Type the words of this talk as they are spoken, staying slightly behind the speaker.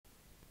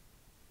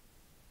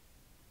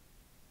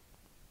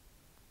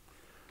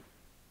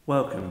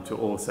Welcome to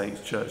All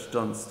Saints Church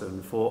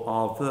Dunsden for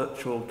our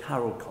virtual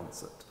carol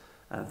concert,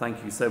 and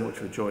thank you so much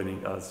for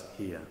joining us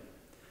here.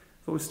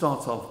 We'll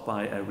start off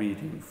by a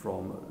reading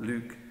from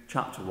Luke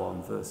chapter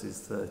 1 verses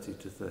 30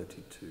 to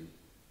 32.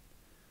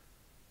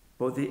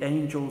 But the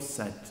angel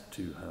said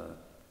to her,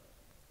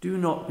 "Do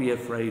not be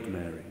afraid,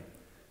 Mary.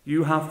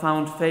 You have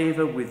found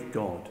favour with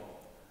God.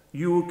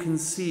 You will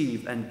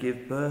conceive and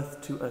give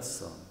birth to a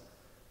son,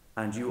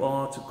 and you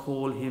are to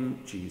call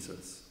him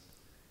Jesus.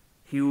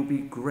 He will be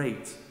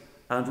great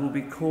and will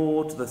be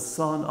called the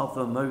Son of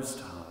the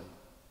Most High."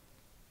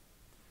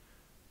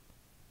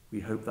 We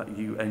hope that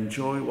you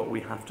enjoy what we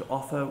have to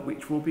offer,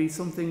 which will be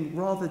something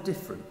rather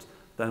different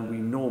than we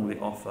normally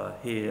offer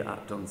here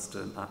at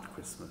Dunsden at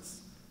Christmas.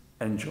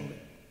 Enjoy.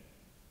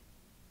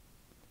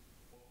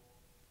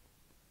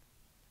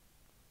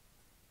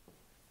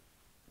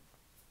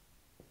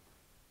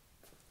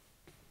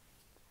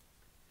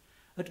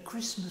 At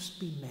Christmas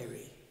be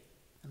merry,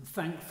 and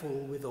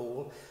thankful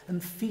withal,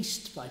 and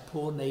feast thy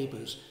poor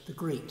neighbours, the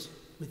great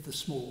with the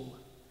small.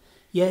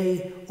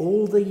 Yea,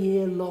 all the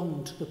year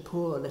long to the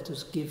poor let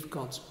us give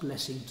God's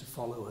blessing to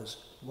follow us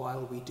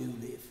while we do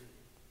live.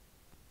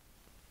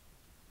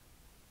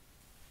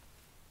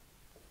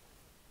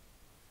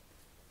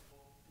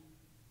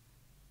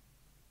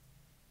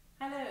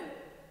 Hello,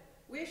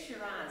 we're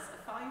Shiraz, a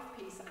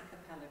five-piece a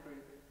cappella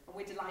group, and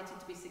we're delighted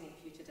to be singing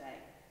for you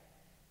today.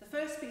 The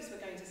first piece we're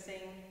going to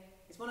sing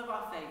is one of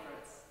our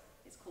favourites.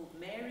 It's called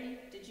Mary,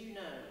 Did You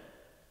Know?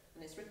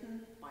 And it's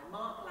written by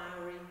Mark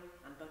Lowry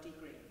and Buddy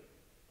Green.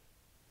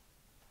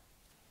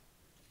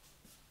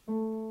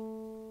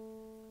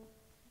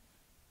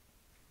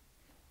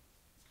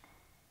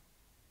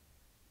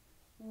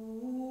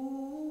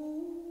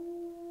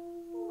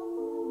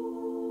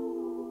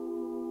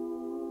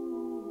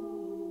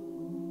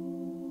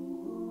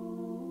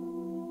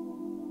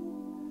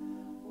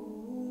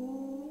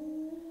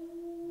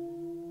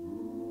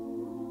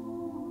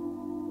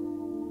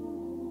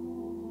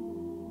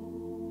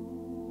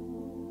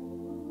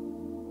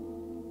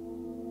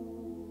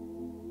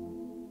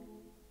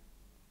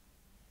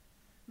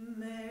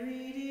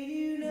 Mary, did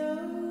you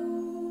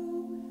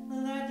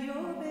know that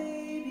your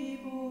baby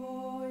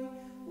boy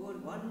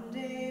would one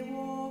day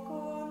walk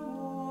on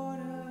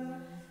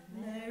water?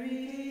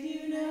 Mary, did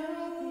you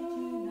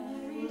know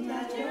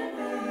that your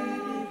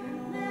baby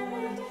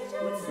boy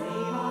would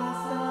save our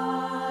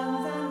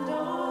sons and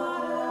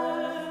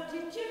daughters?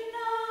 Did you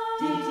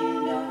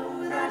know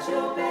that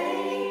your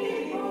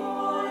baby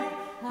boy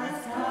has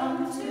come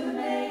to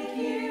make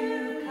you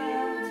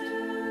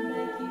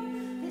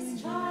this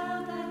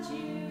child that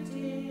you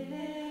deliver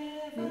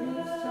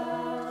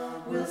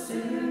will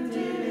soon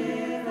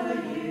deliver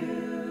you?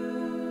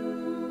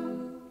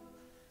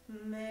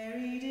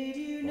 Mary, did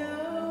you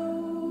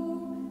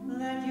know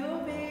that your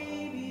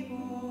baby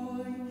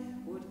boy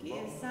would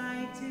give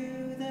sight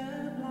to the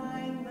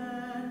blind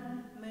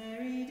man?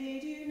 Mary,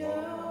 did you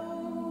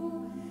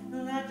know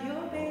that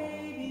your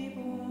baby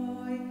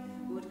boy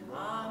would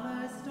calm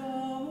a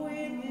storm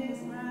with his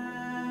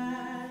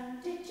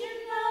hand? Did you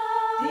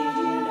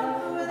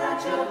know that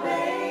your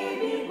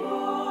baby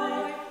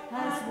boy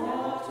has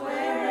walked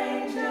where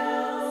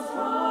angels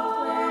walked,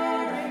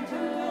 where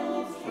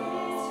angels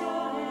kiss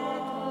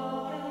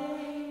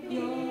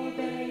your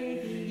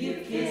baby, you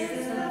kiss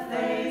the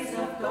face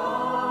of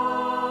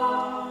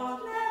God?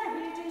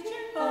 Mary, did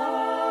you know?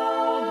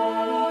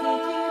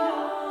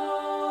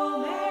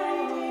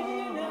 Mary, did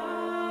you know?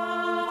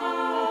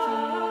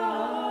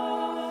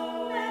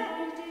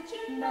 Mary, did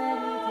you know?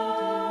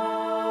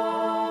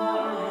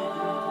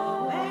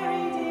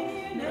 Mary, did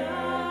you know?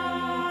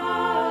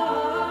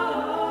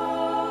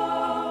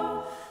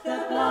 The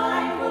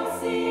blind will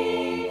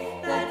see,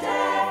 the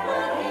deaf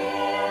will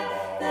hear,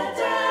 the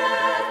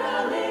dead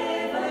will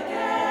live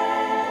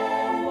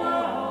again.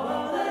 Whoa,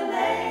 the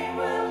lame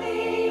will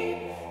leap,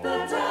 the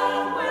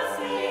dumb will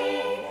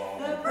speak,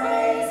 the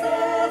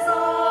praises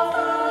of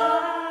the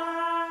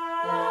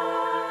Lamb.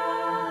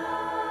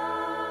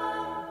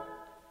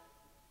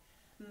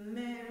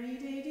 Mary,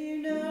 did you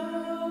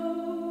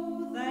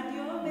know that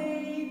your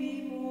baby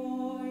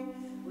boy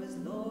was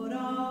Lord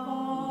of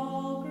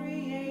all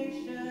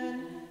creation?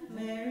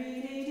 Mary,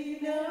 did you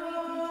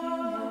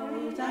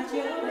know that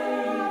your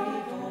baby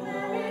boy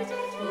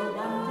will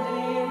one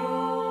day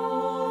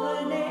rule the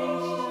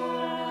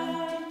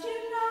nation?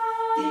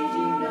 Did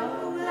you know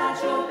that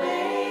your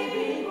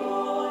baby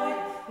boy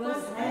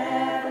was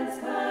heaven's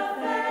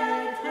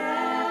perfect, the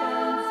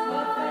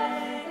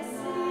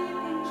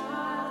sleeping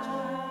child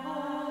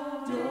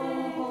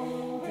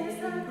Jehovah is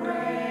the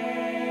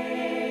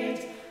great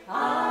I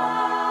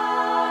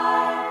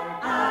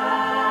am.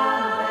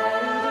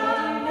 Mary, did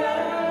you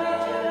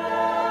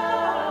know?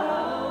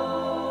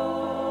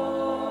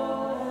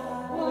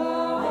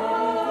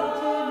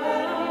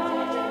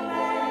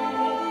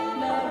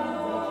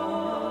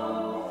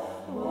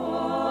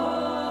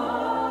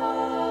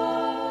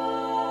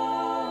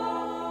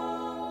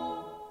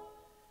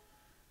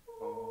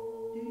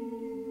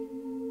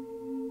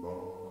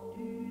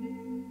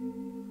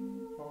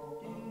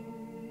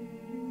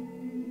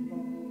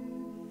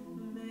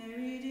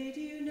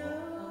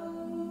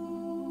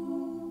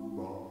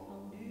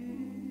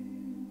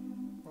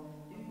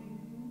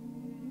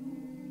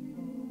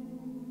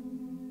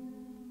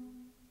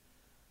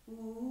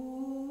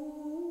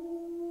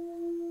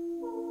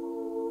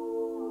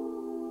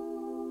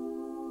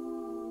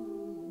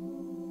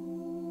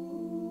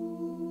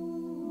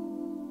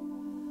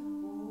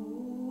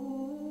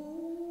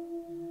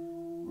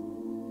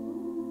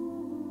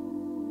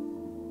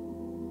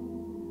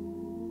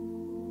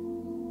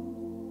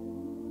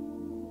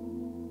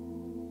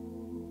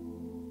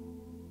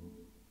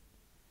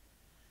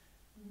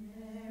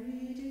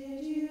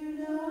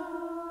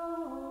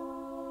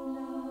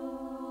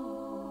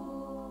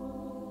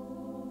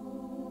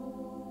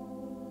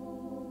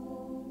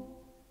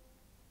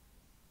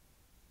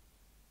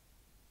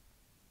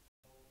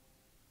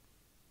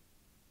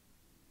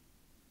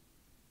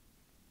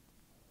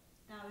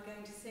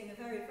 going to sing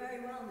a very, very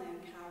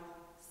well-known carol,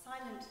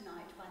 Silent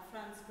Night by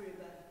Franz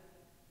Gruber.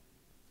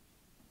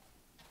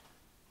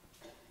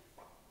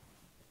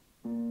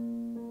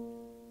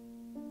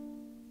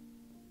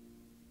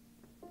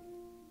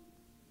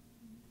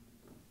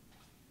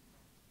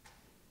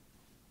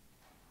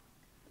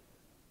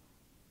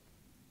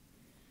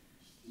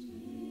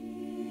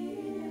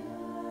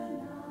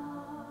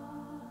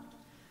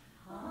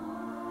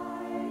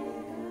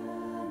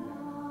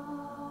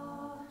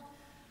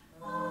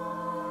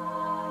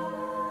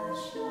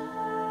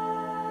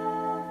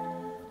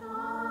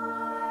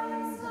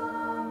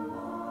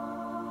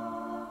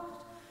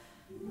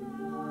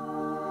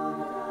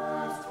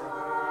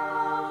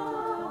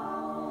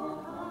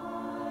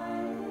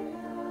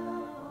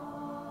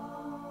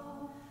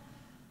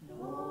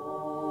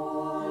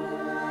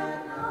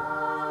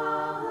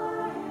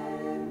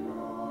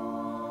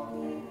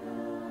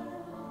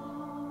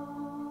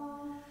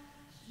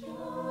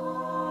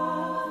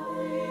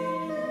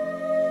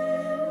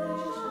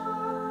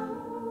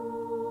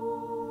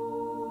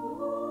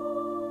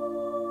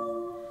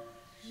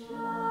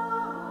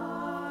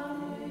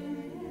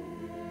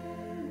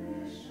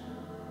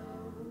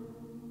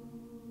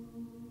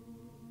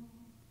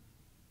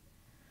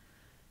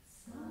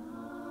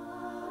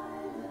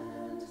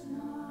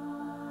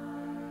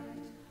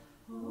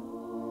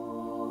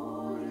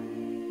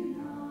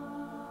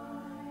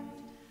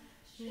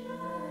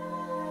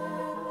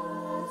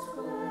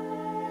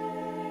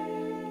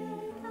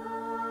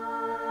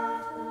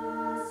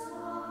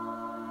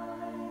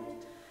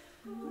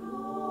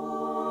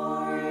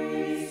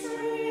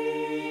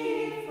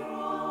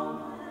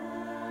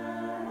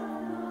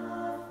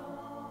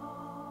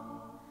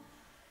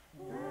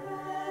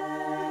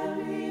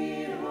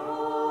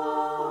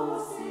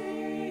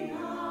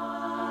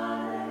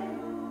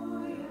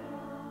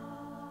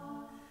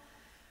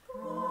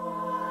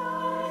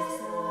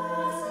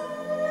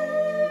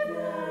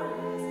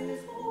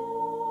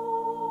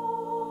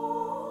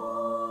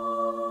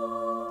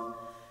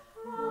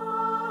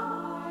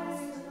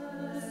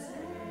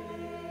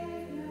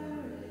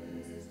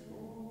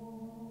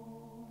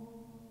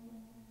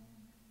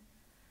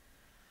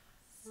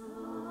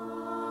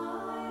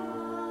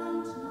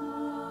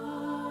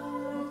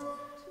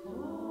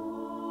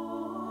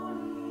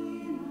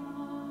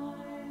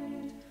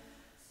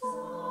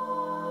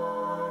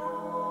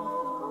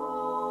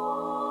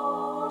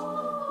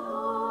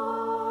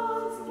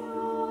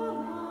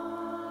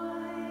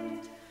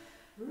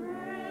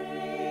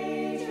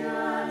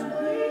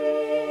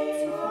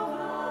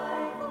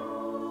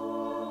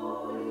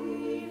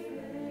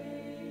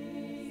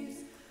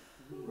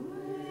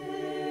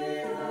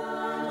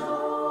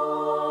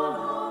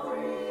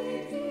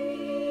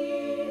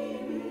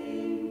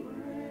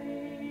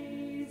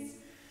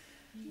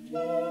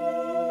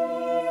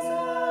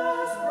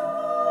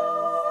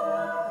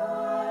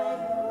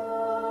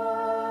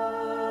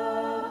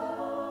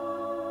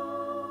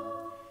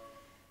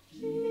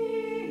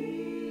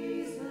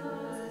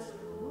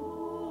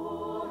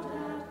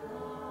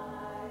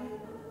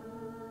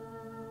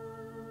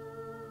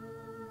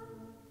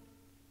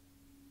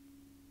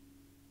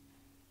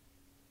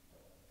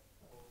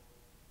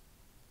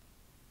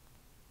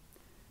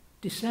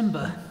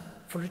 December,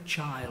 for a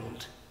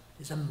child,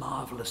 is a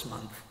marvellous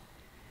month.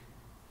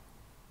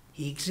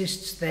 He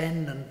exists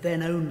then and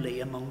then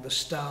only among the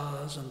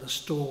stars and the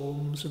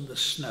storms and the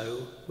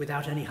snow,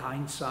 without any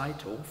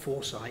hindsight or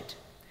foresight.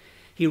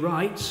 He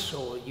writes,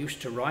 or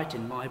used to write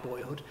in my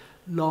boyhood,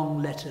 long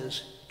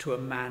letters to a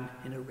man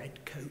in a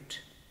red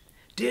coat.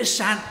 Dear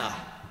Santa,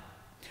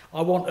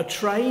 I want a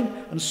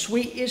train and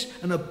sweeties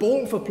and a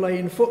ball for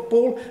playing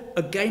football,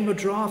 a game of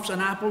draughts, an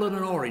apple and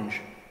an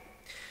orange.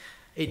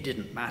 It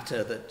didn't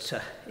matter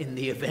that in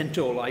the event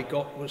all I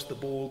got was the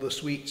ball, the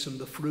sweets and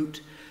the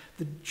fruit.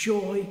 The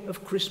joy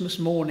of Christmas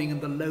morning and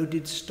the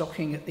loaded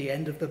stocking at the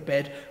end of the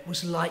bed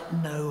was like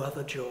no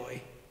other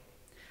joy.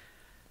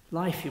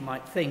 Life, you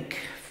might think,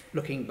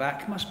 looking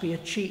back, must be a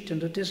cheat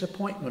and a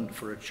disappointment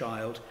for a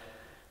child,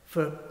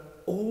 for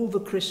all the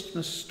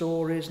Christmas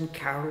stories and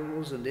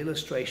carols and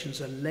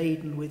illustrations are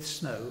laden with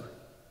snow.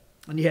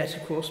 And yet,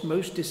 of course,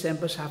 most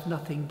Decembers have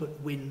nothing but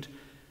wind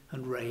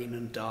and rain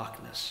and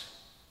darkness.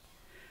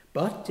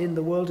 But in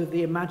the world of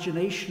the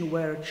imagination,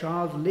 where a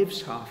child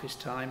lives half his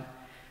time,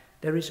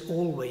 there is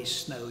always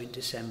snow in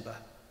December.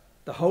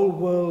 The whole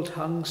world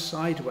hung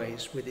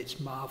sideways with its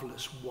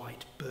marvellous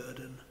white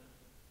burden.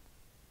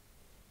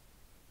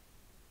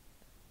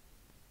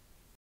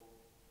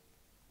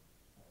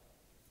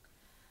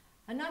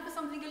 And now for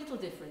something a little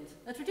different.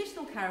 A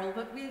traditional carol,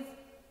 but with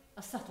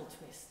a subtle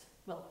twist.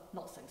 Well,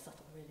 not so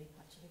subtle, really,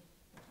 actually.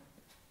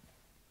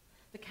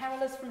 The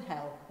Carolers from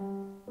Hell.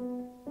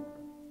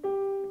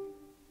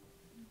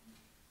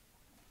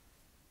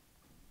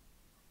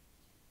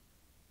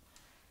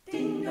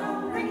 Ding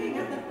dong, ringing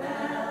at the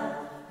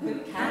bell.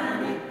 Who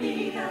can it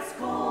be that's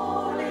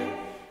calling?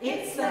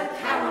 It's the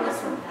carolers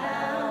from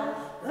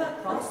hell. The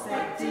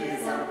prospect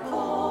is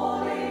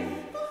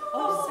appalling.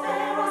 Oh,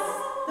 spare us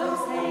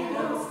those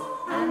halos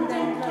and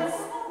endless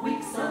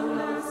weak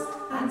solos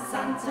and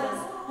Santas.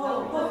 Oh,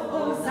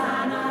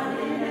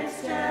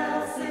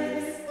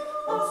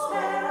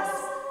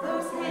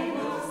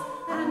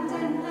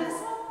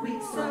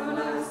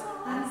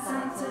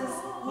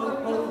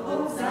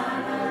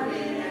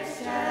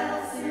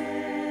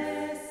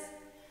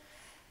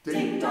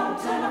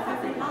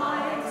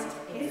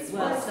 It's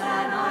worse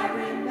than I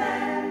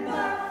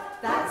remember.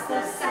 That's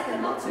the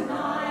second lot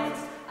tonight,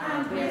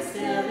 and we're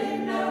still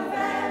in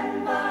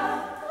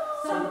November.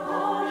 Some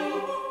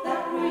holly,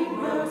 that green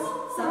rose,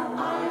 some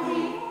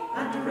ivy,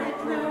 and a red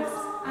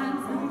rose,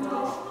 and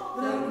Rudolph,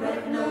 the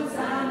red-nosed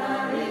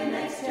Anna in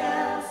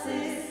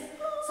excelsis.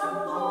 Some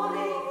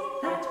holly,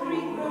 that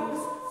green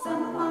rose,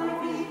 some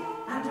ivy,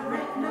 and a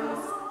red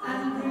nose,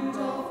 and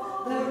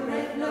Rudolph, the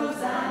red-nosed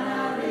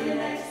Anna in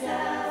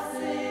excelsis.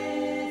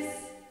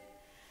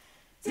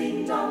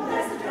 Ding dong,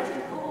 there's the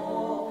dreaded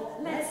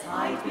call. Let's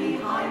hide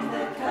behind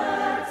the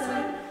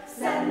curtain.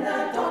 Send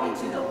the dog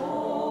into the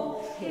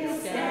hall. He'll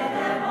scare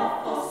them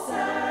off for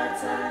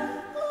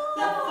certain.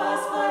 The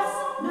first verse,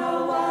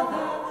 no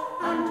other,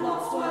 and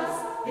what's worse,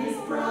 his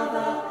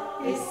brother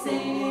is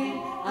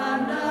singing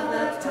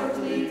another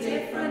totally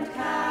different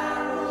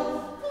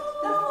carol.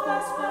 The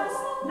first verse,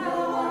 no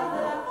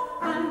other,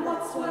 and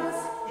what's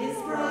worse, his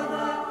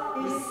brother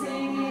is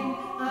singing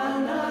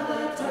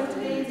another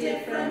totally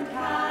different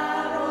carol.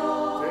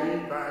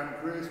 Deep and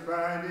crisp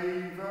and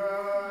even.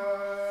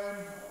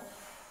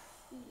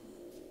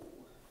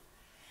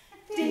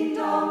 Ding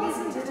dong,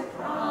 isn't it a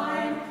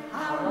crime?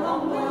 How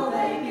long will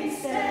they be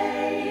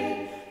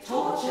staying?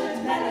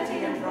 Tortured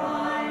melody and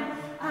rhyme,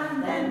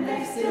 and then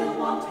they still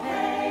want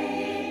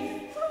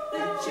paying.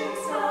 The tube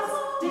starts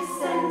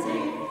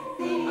descending,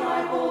 the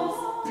eyeballs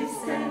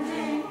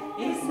distending.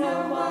 Is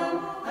no one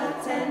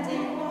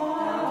attending?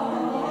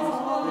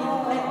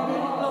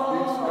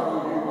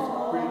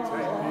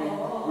 Pretending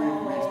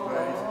we've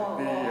misplaced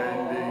the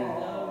ending.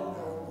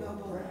 No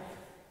breath.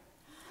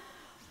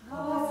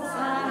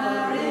 Hosanna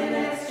in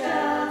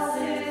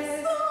excelsis.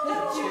 The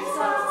tube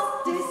starts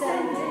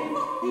descending,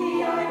 the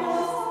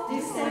eyeballs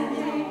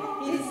descending.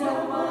 Is no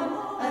one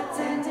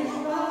attending?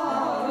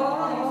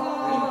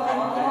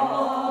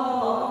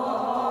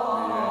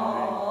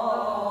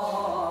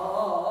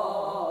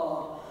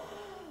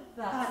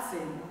 That's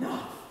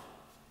enough.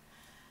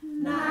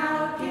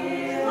 Now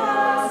give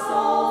us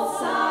all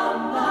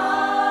some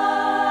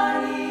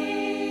money.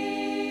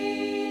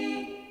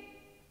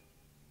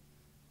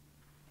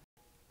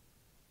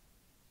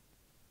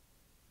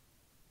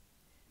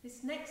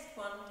 This next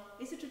one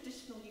is a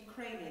traditional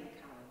Ukrainian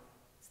carol.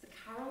 It's the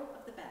Carol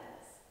of the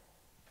Bells.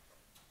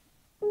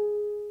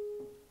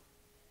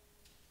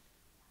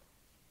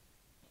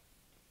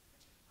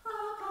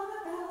 Hark on the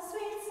bells,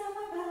 sweet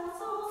silver bells,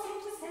 all seem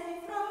to say,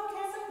 throw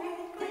cares away.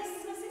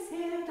 Christmas is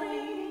here,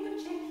 bringing good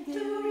cheer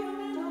to young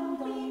and old,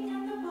 weak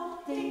and the bold.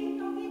 Ding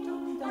dongy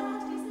dong,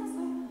 that is the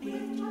song,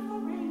 with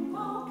joyful ring,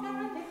 all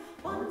caroling.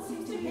 One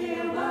seems to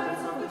hear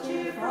words of good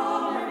cheer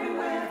from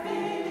everywhere,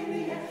 filling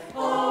the air.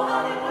 Oh, how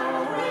they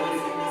carol,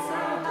 raising the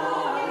sound, oh,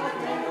 hear the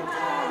tale,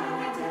 telling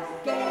the tale.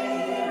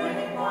 Gaily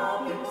ringing, while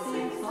people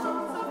sing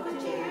songs of good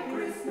cheer.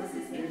 Christmas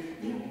is here,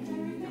 ding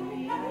ding dong,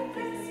 Merry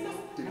Christmas,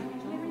 ding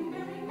Merry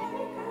Merry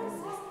Merry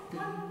Christmas.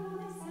 Come on,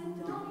 listen,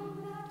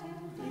 dong that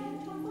tale, clear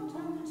joyful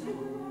tone to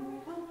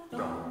everyone.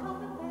 Dong on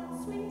the bells,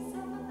 sweet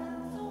silver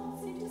bells, all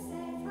seem to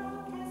say, throw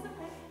cares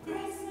away.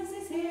 Christmas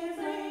is here,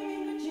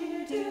 bringing good cheer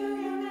to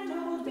young and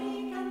old,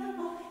 big and the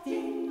bold.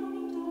 Ding dong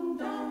dong,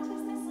 that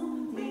is their song,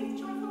 with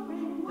joyful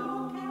ring,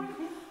 all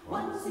carrying.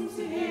 One seems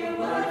to hear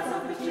words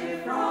of good cheer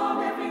from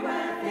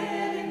everywhere,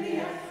 filling the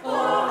air. Oh,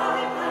 how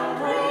they pound,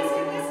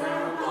 raising their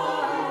sound, oh,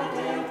 how the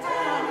tale,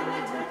 telling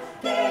their tale.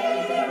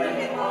 Gaily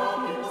ringing, while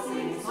people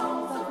sing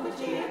songs of good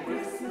cheer.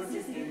 Christmas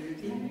is here,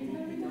 ding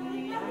Merry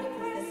Merry Merry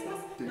Christmas,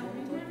 ding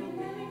Merry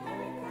Merry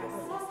Merry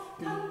Christmas.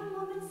 Come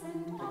on and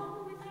send on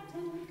without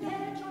end,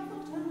 their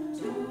joyful tone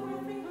to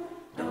everyone.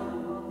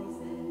 Dong on they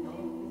send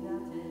on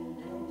without end,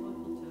 their joyful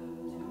tone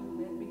to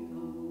every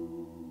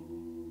home.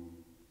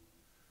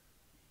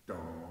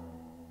 Dong.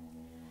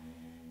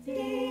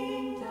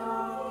 Ding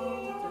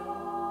dong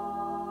dong.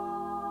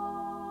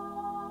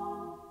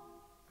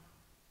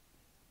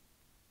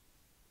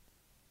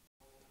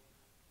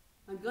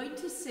 I'm going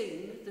to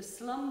sing the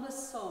Slumber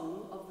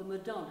Song of the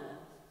Madonna.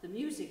 The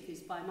music is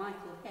by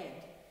Michael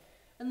Head,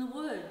 and the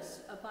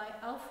words are by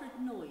Alfred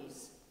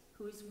Noyes,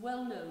 who is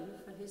well known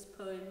for his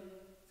poem,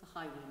 The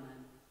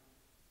Highwayman.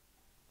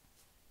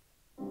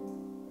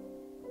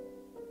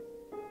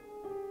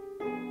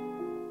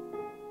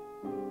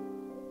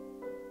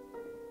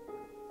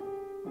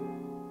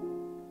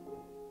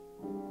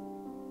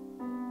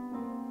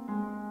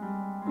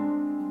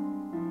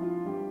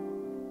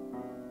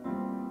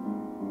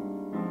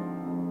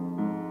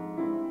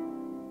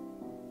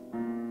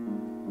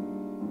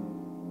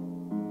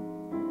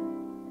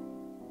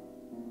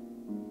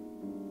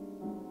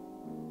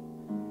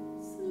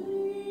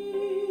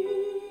 Sleep,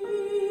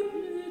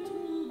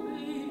 little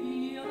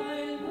baby, I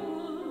love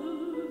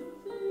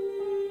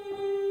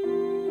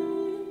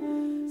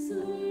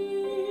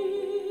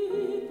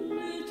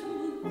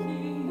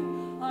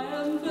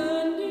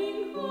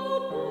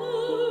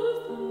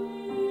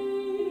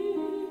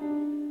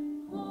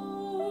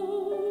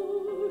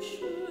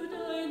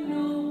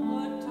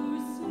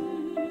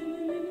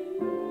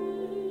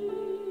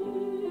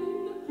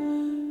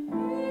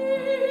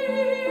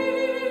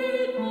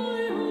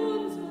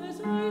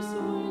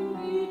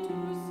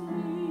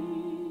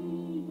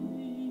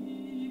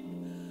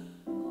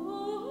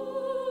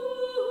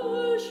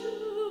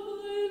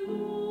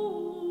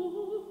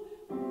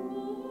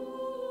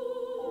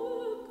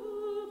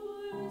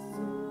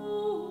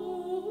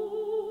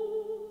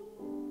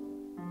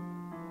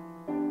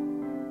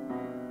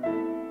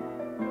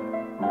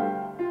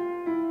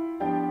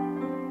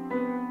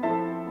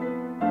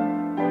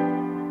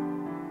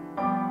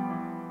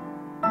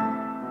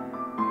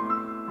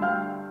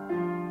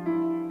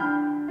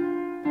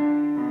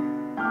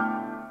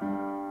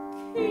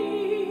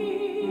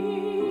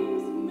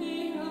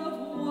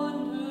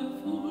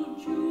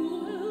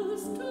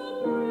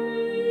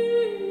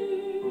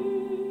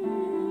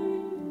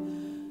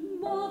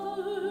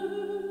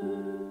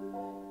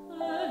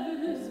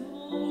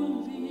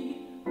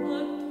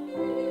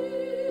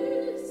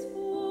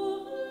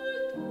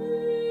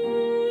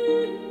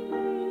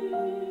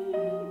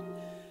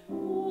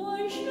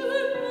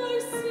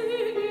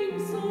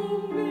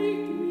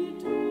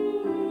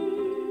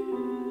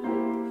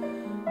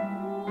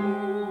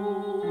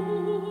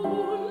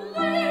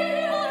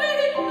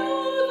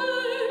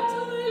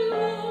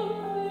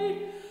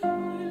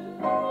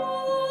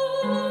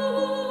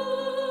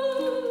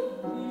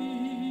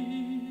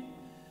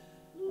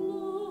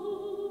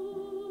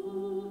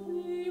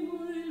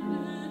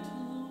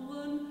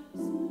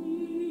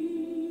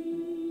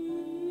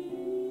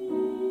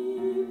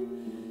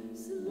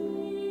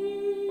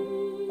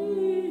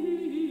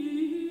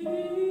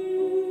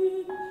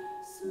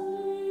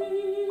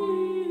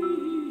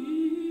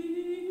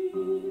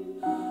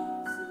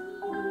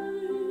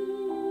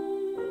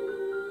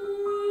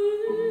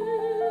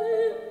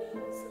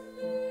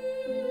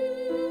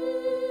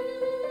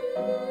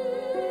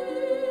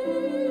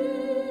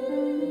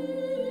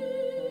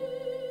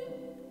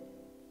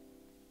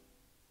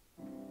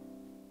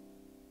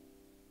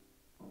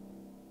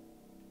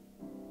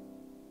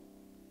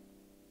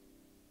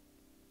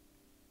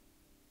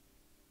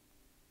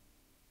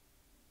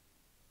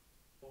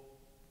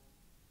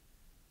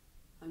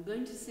I'm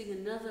going to sing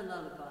another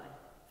lullaby,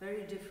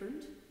 very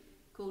different,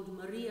 called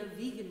Maria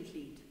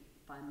Wiegenlied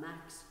by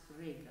Max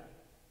Reger.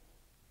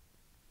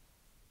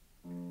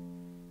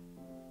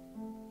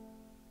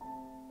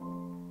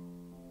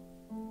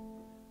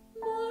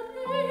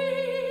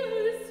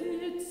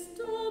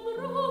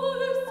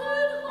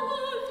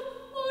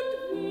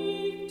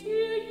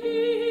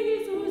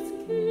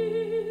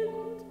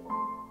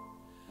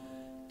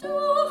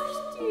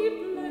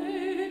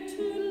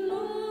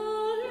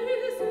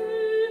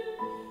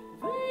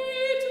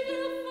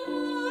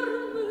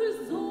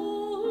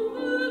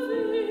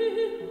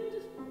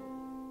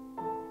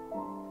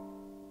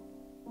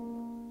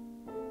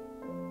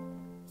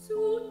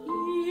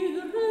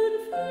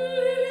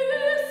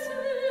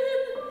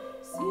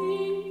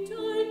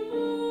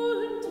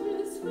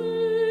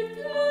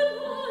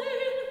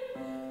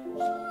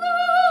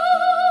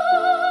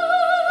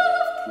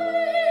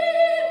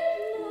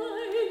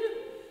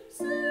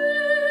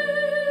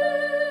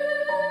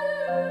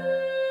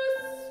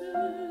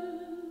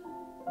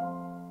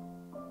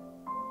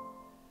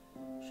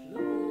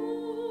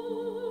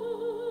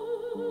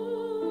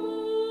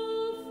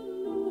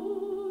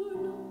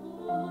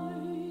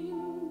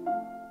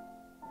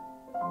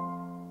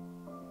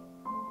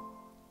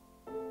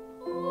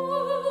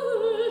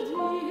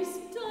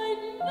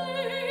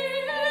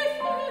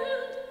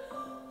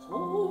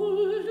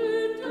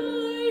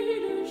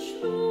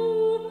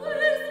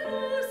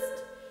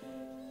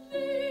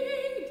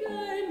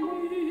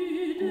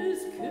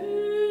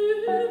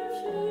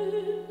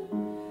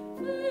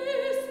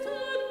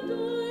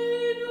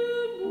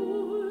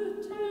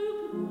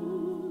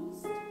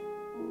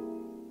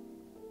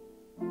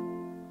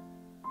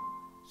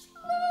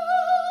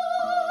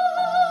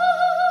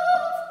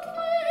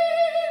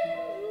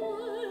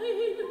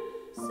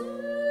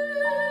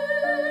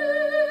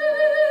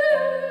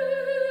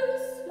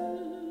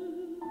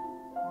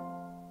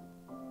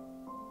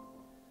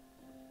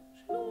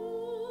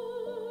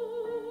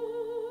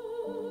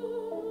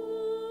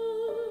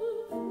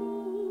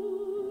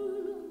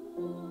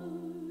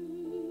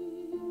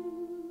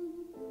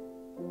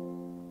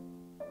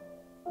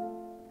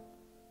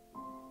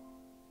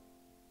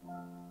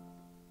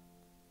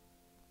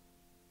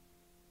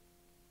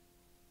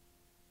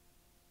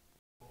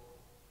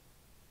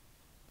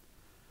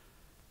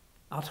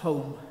 At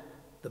home,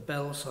 the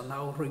bells are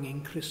now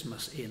ringing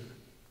Christmas in.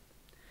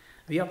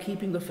 We are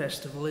keeping the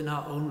festival in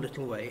our own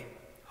little way,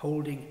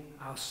 holding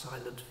our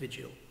silent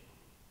vigil.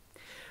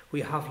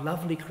 We have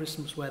lovely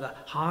Christmas weather,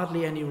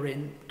 hardly any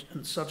wind,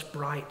 and such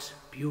bright,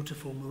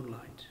 beautiful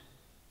moonlight.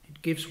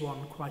 It gives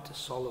one quite a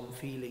solemn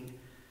feeling.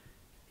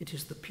 It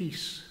is the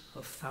peace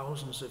of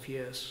thousands of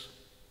years.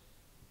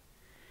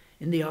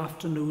 In the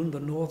afternoon, the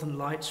northern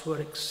lights were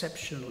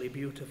exceptionally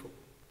beautiful.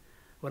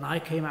 When I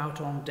came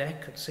out on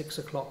deck at 6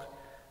 o'clock,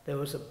 there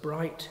was a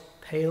bright,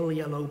 pale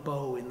yellow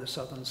bow in the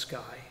southern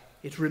sky.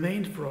 It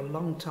remained for a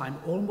long time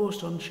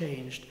almost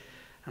unchanged,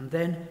 and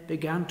then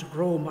began to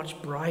grow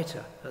much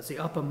brighter as the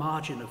upper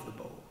margin of the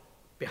bow,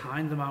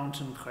 behind the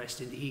mountain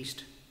crest in the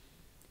east.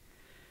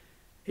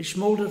 It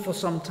smouldered for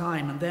some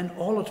time, and then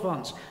all at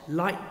once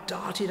light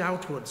darted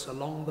outwards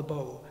along the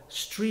bow.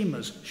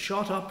 Streamers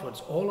shot upwards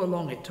all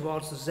along it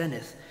towards the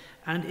zenith,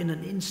 and in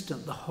an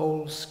instant the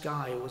whole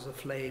sky was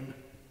aflame.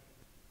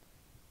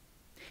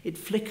 It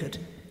flickered,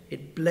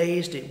 it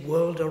blazed, it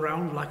whirled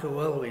around like a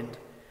whirlwind.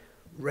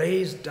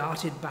 Rays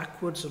darted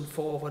backwards and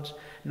forwards,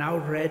 now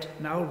red,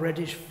 now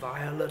reddish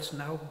violet,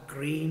 now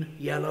green,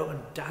 yellow,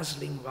 and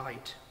dazzling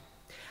white.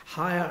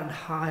 Higher and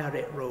higher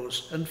it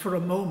rose, and for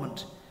a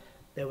moment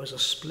there was a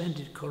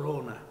splendid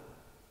corona.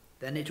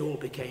 Then it all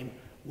became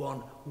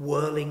one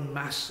whirling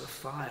mass of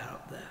fire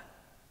up there.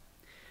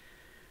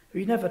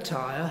 We never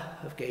tire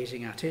of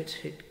gazing at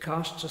it. It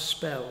casts a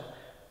spell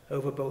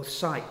over both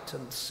sight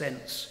and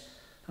sense,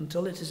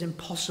 until it is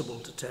impossible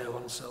to tear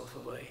oneself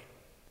away.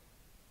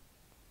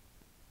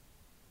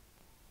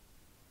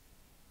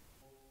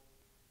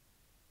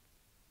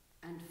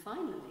 And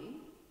finally,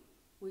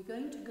 we're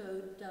going to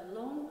go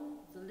along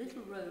the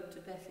little road to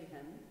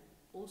Bethlehem,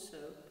 also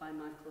by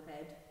Michael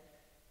Head,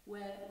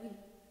 where we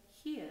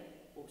hear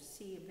or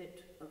see a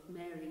bit of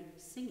Mary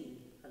singing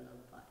a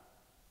lullaby.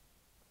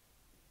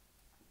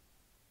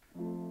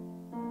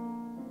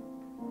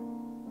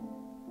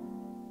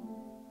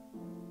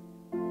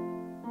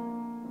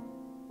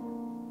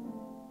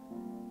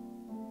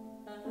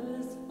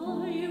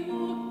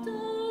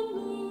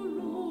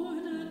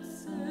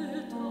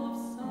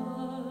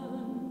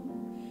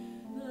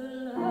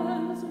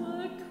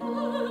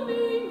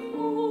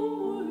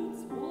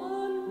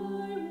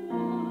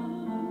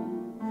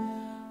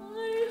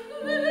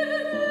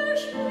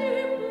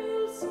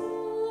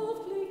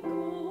 Softly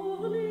go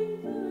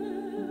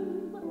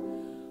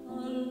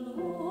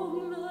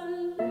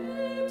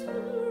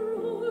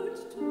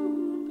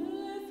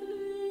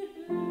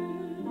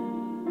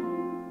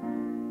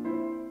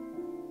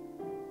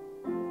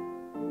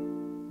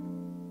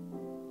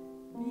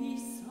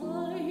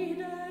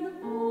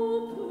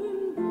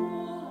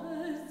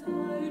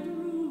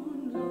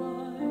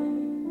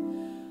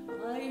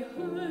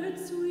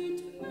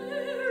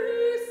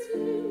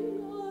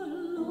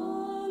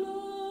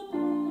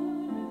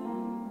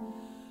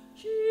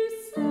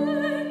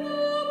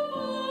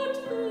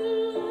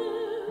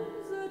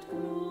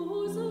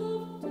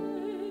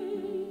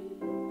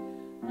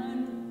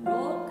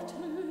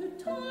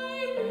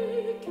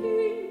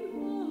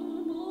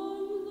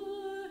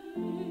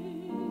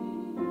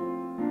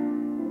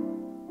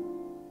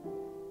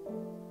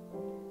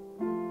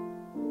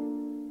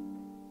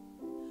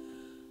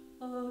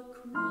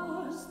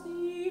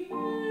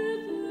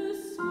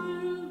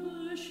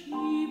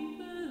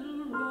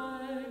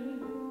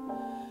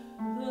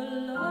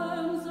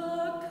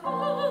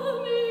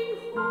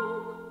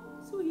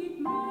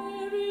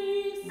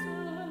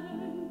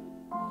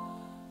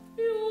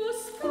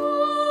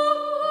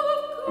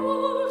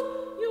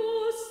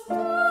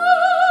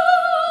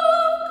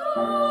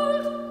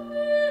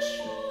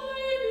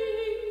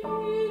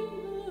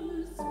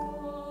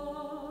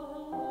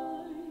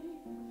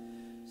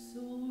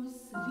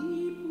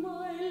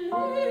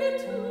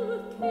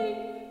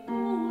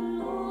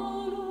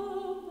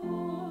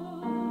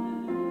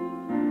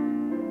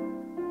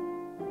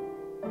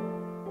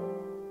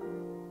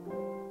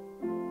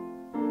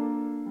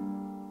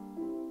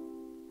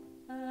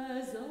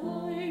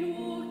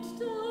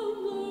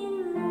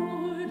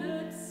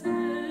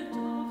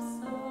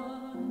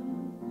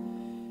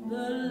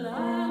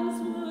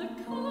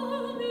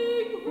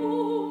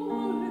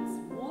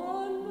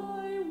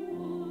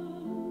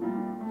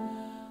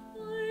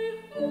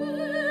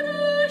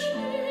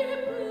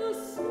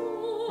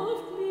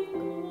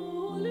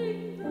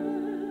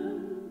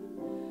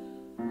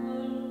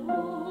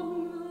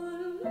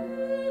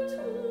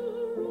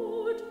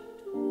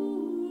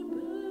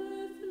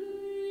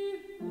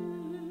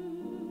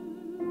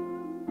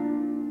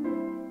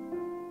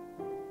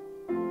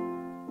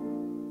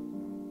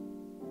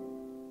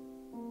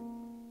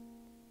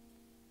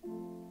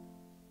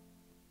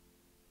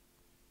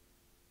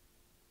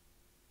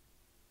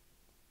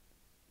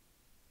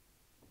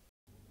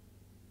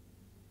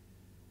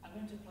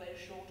to play a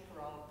short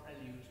chorale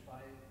prelude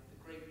by the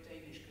great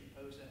Danish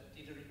composer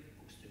Diderik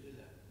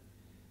Buxtehude,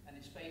 and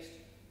it's based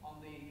on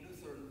the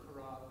Lutheran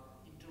chorale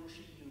in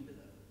Dulci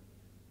Jubilo.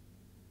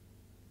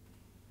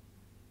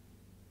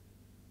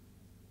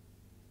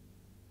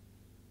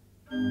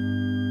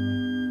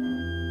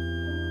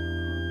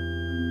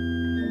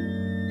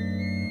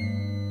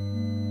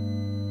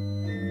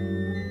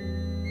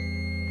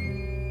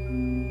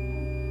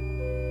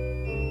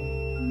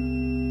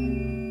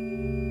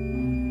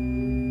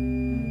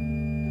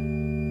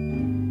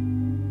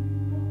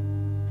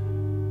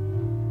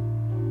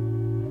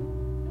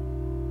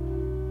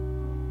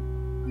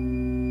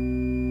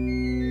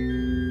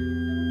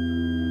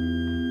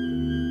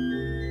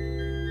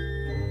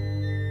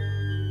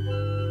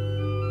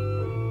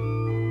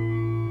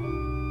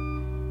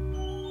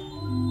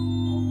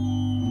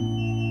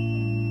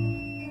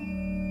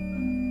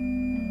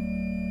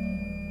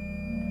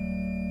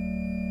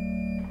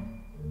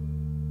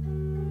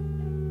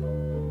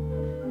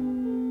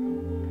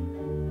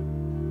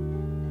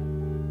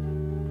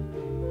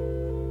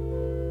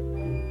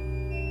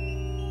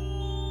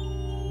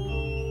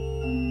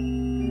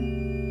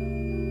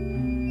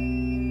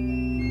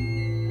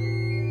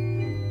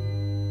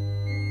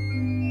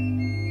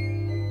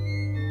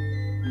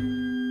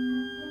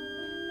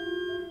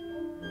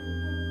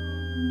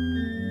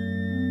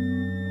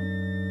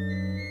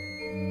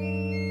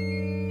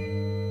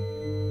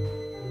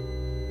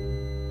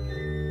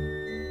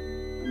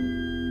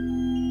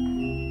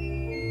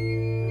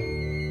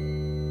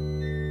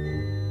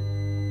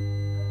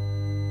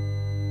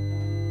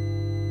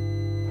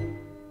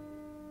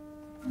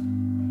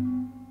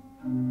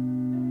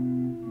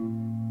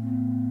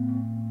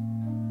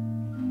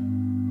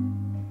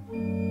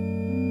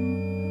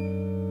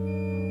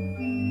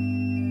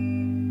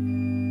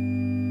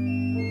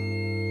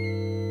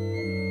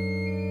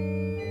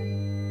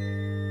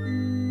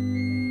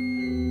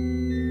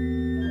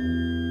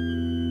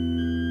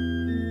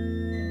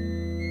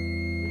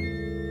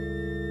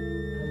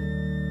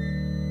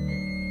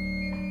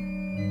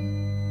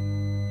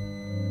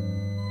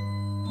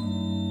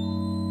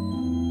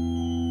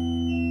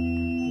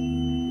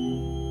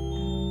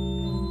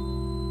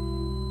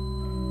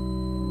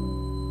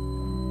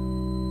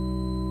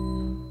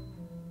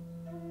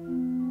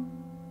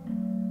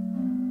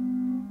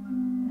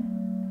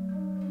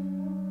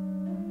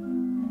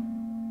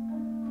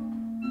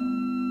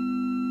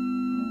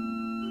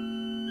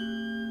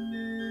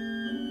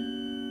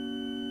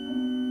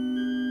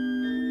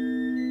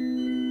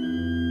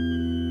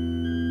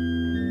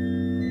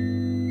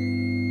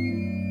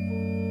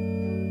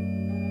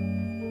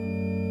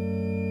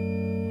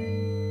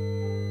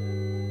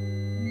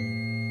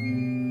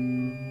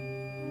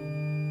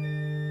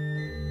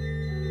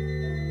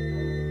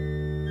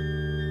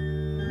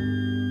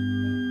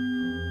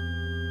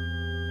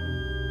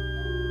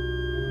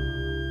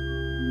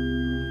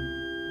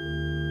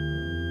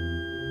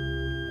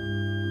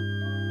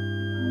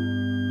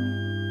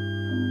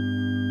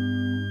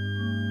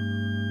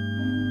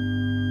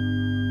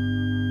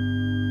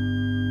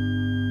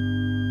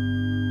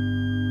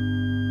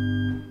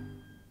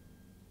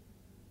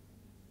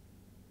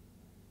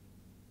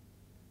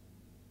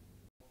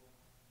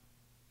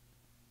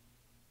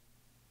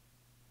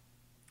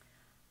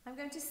 I'm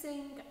going to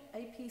sing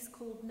a piece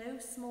called No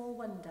Small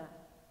Wonder.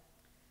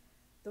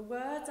 The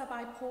words are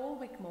by Paul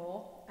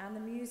Wigmore and the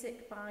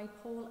music by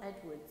Paul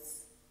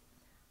Edwards.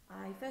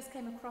 I first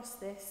came across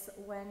this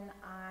when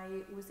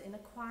I was in a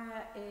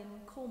choir in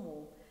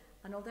Cornwall,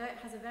 and although it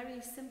has a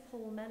very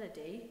simple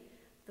melody,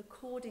 the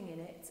chording in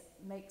it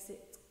makes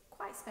it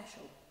quite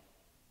special.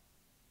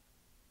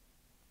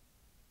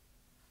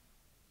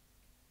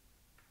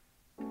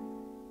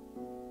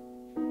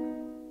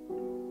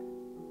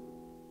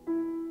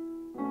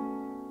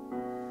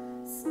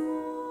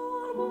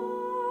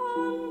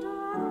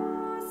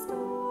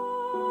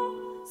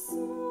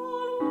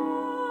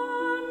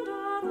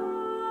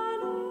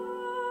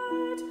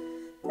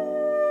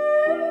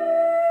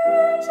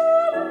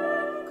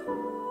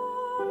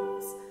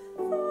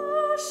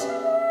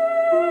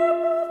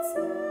 Shepherds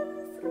in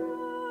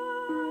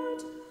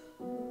fright,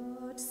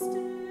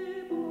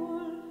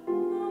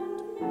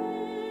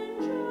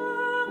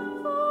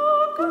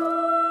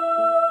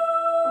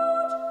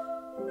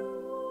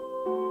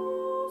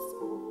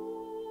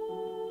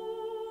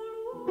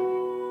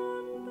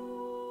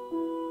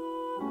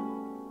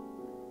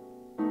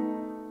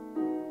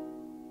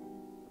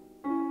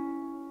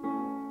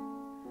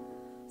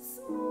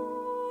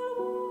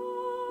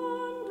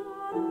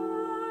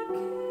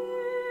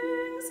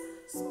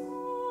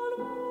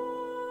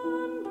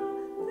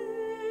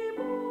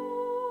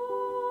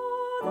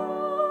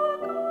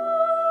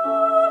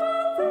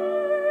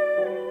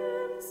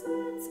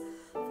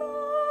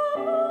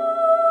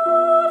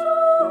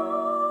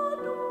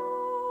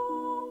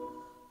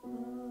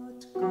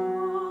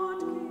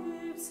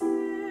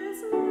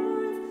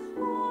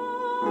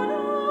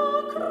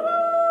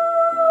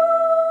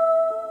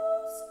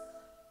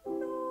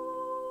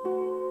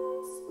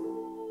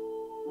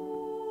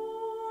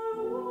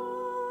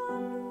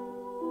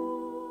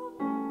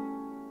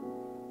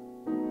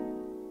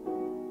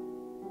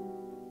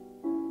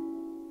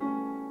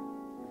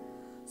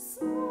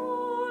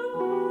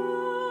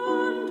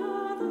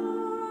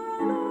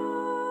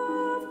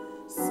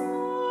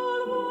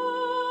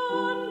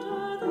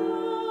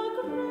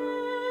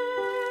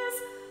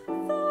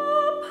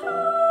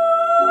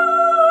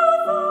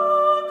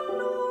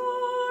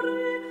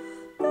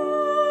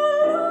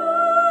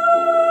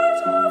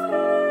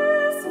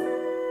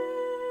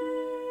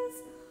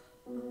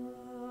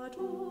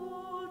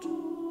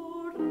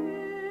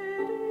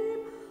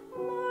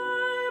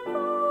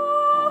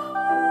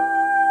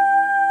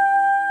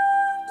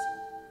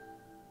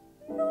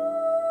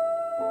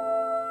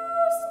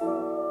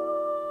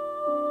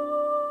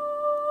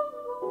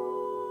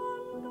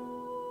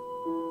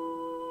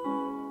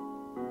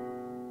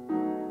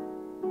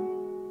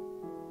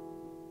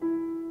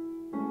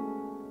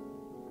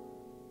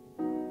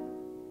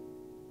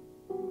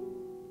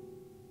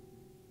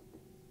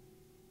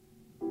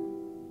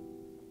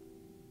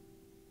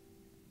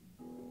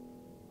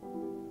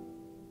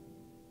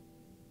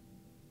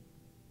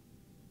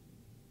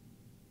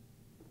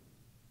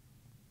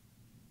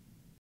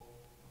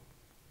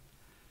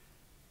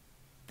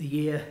 The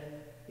year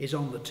is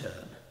on the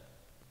turn.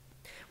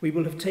 We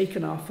will have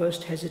taken our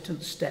first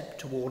hesitant step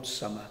towards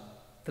summer.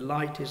 The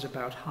light is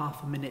about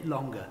half a minute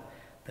longer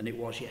than it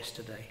was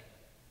yesterday.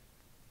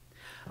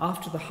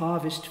 After the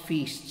harvest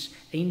feasts,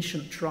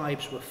 ancient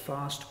tribes were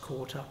fast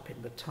caught up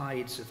in the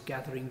tides of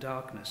gathering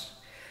darkness.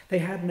 They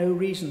had no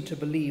reason to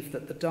believe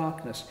that the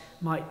darkness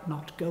might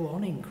not go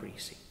on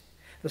increasing.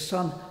 The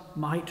sun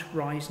might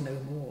rise no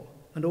more,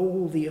 and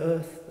all the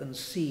earth and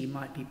sea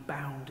might be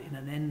bound in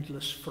an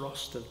endless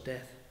frost of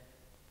death.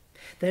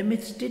 Their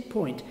myths did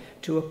point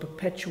to a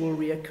perpetual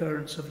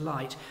reoccurrence of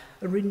light,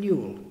 a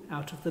renewal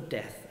out of the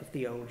death of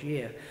the old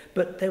year,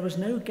 but there was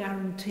no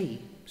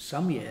guarantee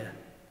some year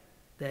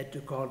their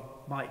God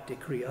might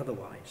decree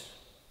otherwise.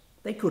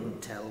 They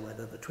couldn't tell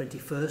whether the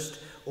 21st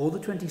or the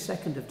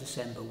 22nd of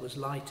December was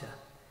lighter.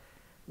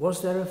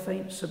 Was there a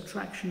faint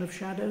subtraction of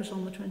shadows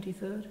on the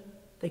 23rd?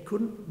 They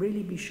couldn't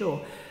really be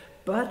sure,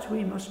 but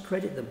we must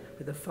credit them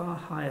with a far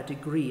higher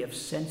degree of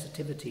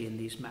sensitivity in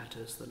these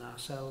matters than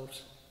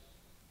ourselves.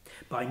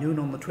 By noon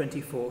on the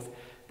 24th,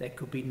 there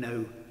could be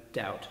no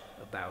doubt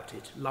about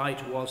it.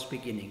 Light was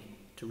beginning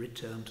to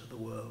return to the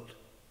world.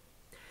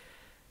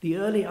 The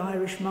early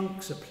Irish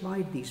monks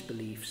applied these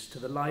beliefs to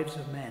the lives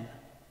of men.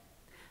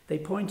 They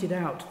pointed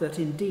out that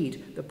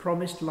indeed the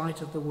promised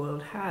light of the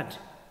world had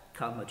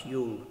come at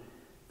Yule,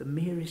 the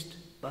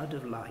merest bud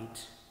of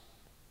light,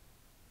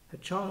 a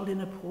child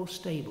in a poor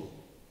stable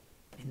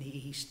in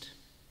the east.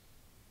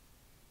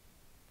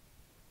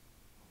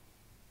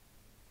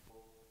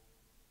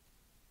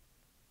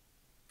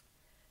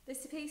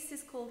 This piece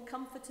is called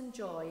Comfort and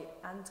Joy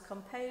and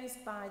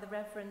composed by the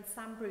Reverend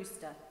Sam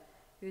Brewster,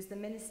 who is the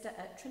minister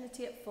at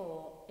Trinity at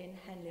 4 in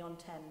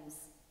Henley-on-Thames.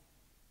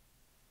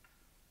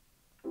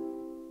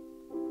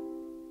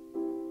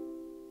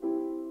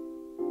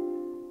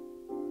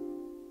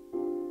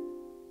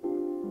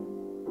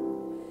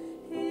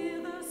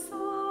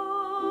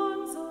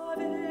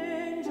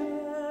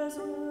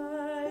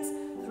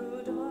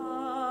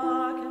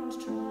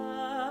 Glory.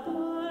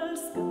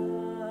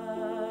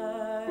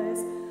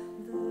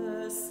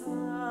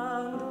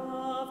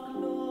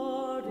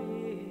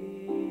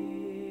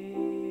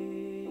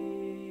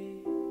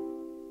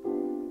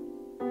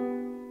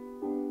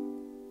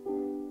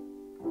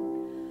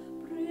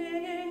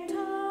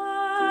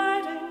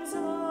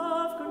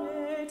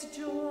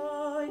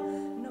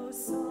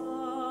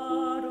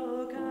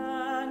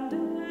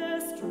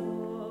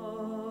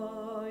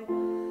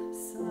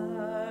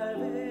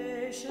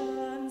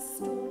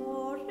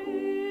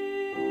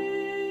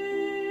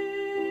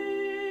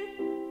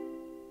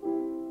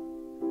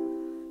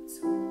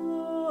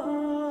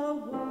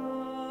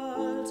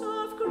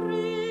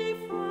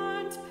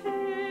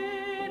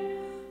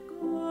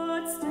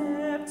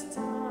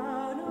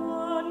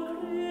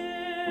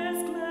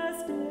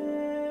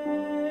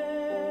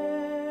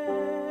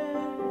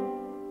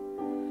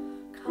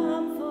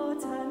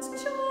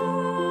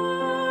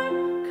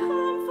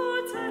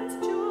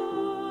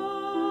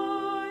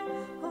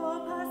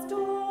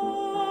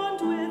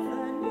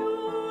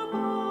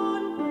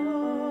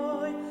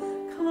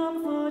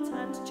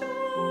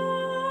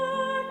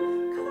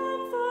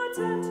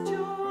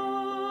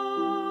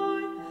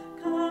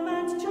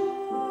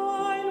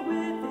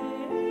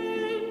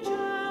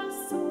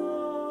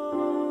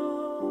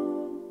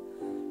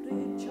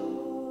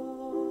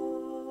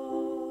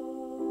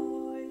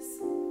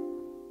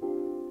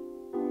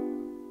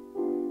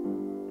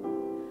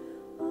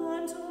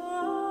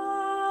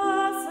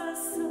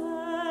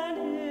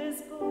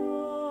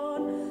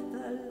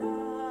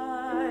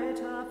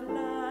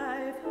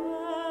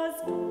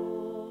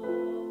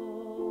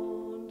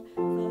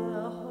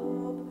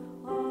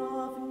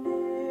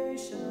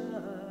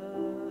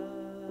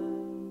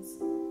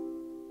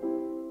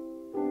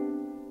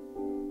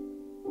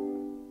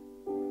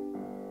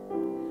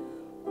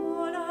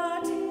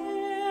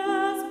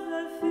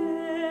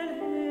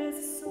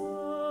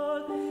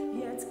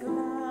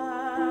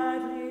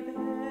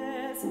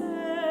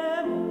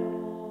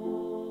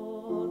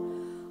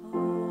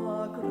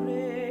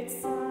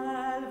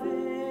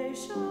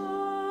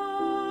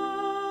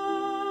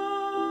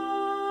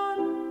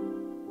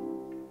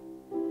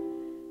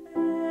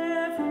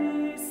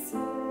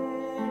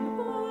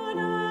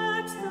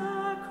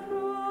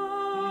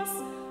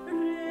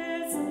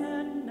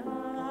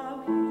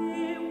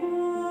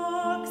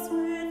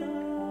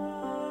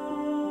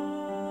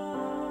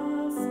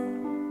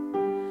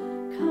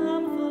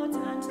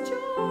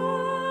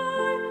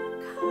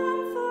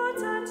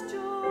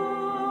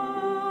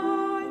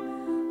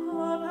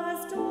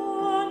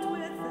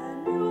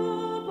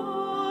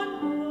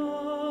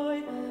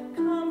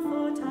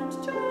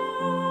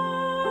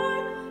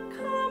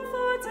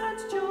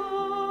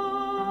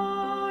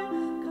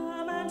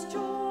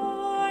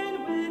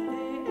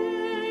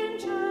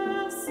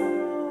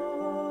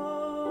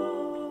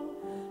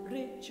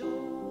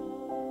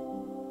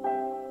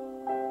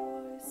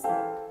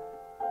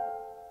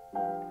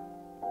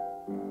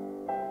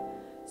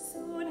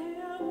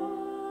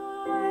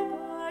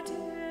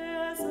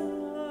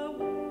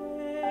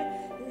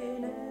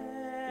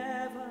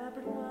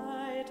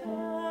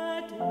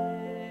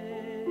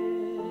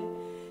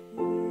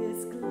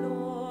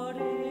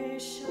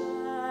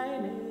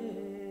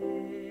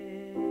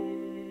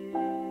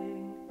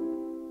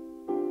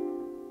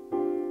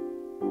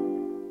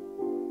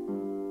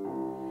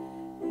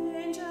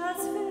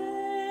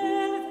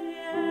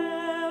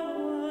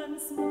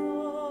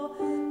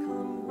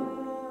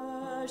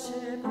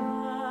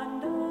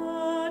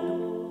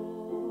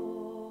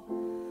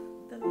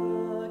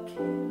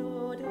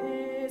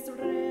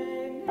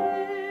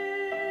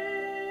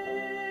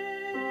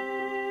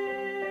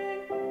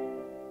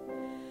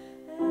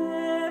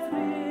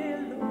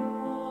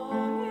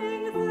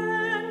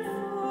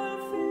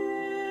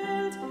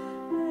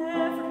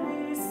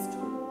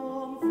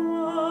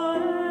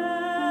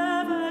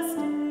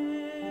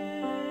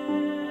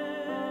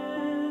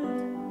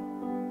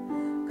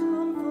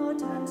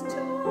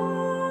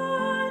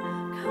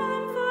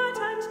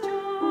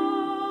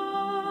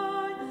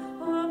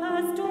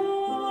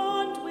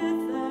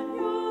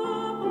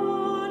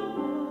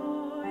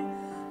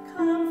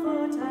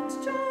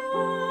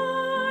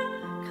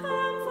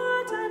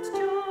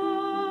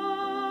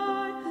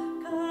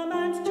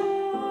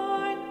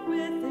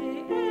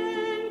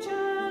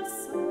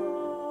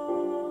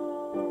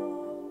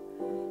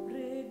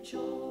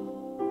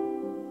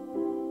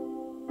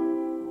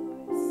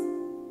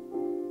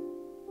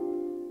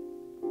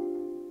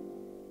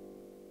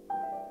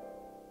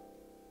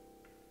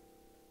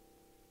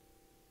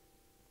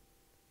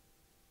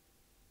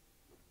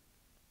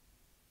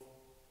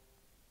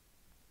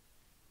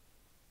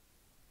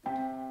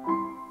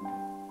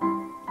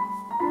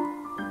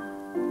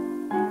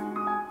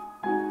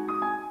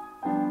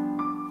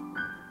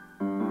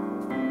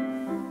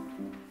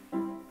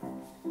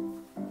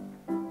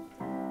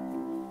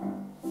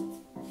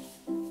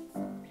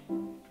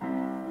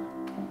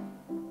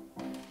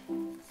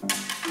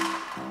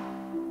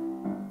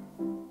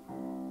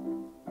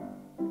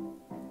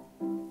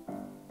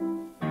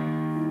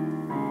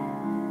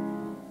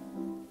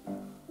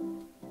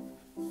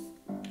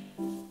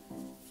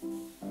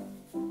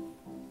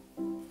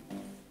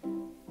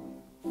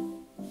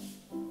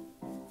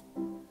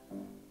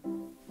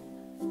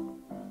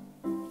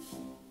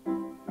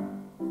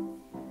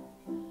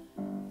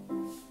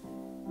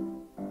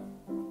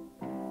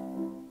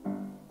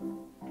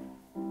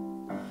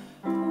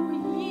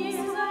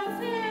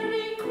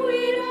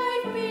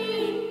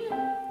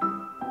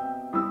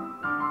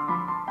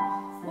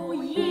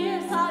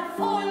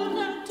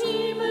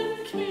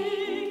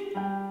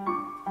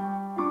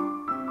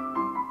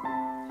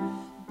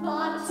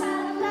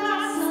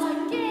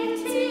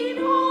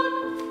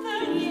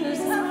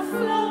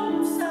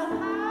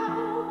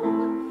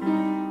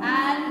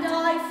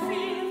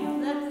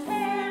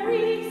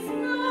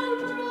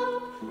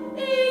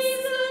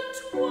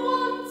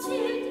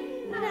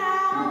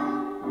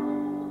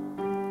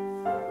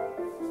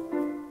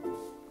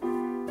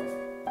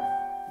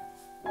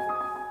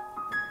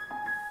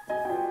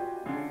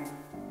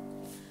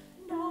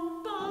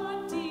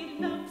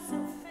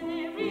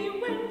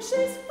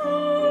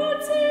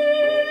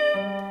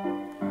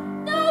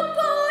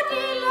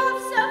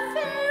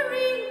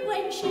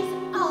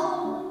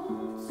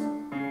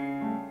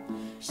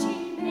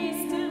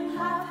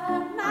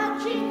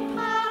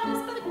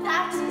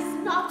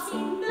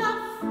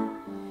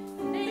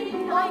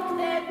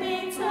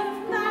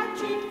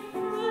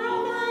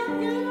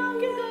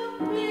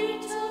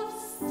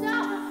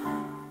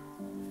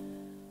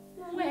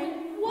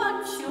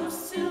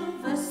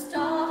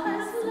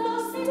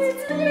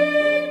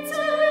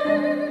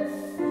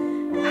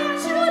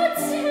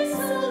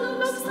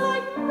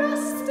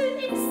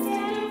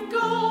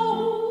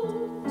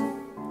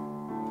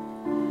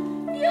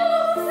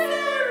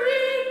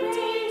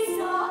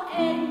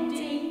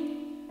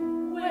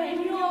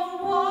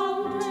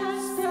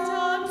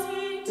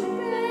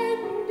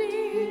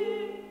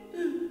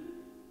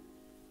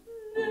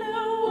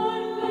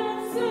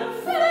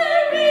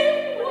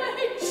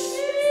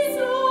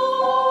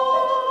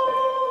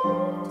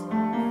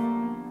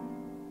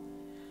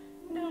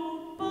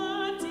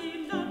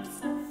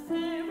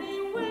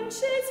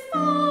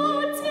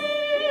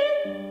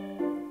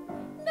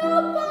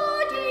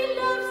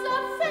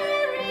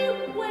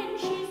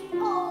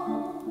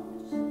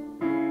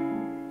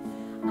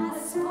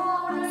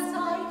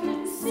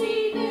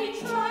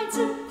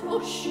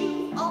 push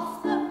you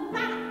off the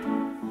map.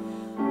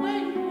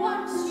 When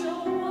once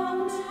your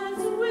want has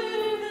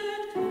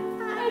withered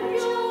and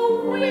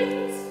your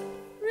wings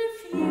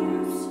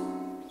refuse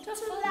to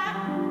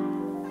flap.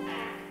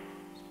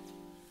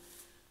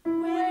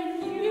 When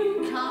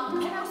you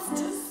can't cast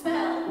a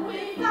spell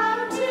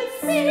without its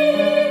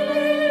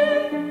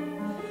feeling,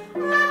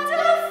 and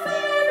a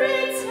fairy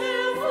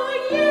tale for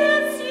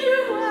years you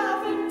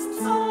haven't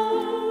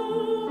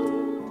told,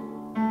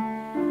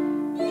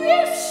 you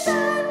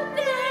stand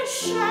there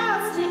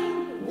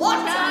shouting,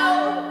 "What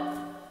out?"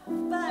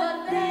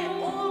 But they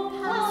all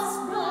pass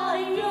by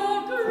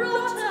your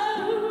grotto.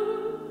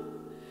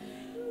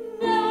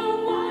 No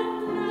one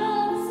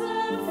loves a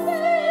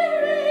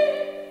fairy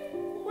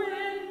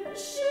when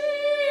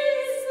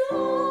she's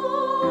old.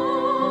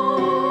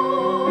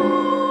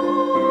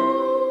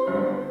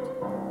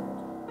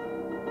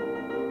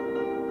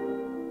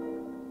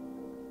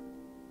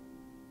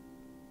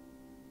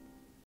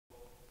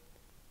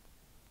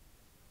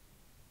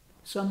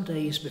 Some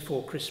days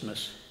before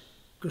Christmas,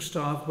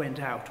 Gustave went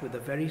out with a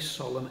very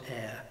solemn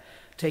air,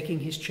 taking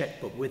his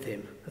checkbook with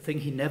him, a thing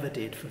he never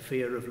did for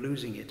fear of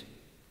losing it.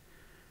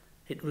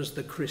 It was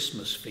the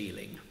Christmas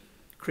feeling.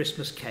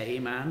 Christmas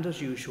came, and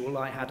as usual,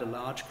 I had a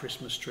large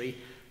Christmas tree,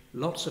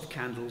 lots of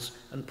candles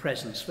and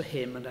presents for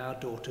him and our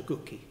daughter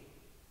Cookie.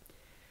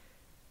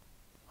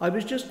 I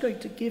was just going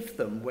to give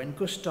them when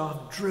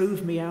Gustave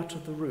drove me out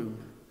of the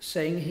room,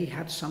 saying he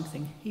had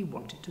something he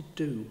wanted to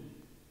do.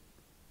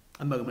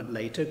 A moment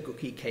later,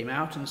 Cookie came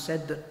out and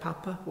said that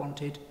Papa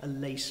wanted a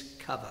lace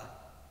cover.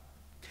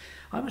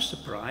 I was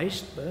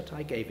surprised, but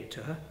I gave it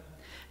to her.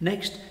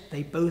 Next,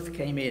 they both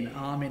came in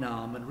arm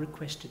and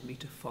requested me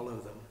to follow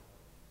them.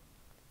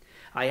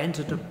 I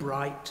entered a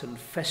bright and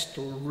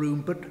festal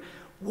room, but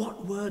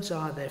what words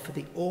are there for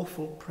the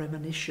awful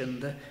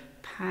premonition, the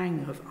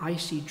pang of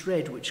icy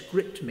dread which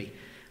gripped me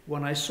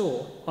when I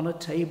saw on a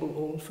table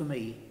all for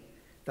me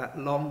that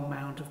long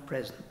mound of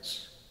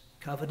presents,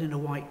 covered in a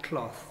white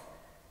cloth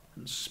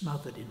and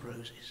smothered in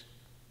roses.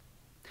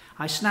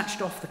 I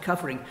snatched off the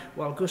covering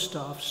while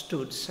Gustave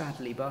stood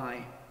sadly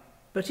by.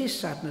 But his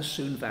sadness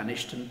soon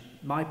vanished, and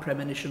my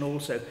premonition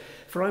also,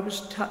 for I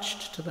was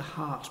touched to the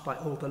heart by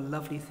all the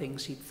lovely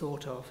things he'd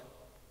thought of,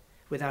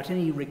 without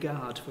any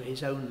regard for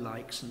his own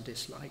likes and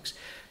dislikes.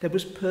 There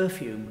was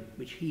perfume,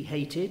 which he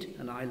hated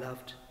and I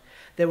loved.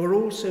 There were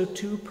also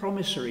 2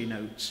 promissory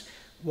notes,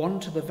 one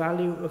to the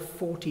value of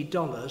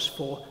 $40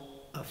 for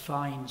a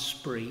fine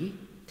spree,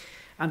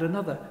 and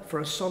another for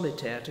a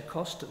solitaire to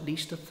cost at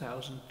least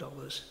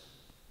 $1,000.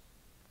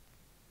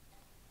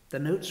 The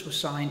notes were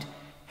signed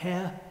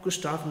Herr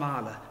Gustav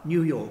Mahler,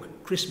 New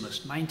York,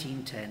 Christmas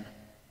 1910.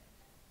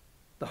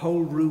 The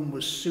whole room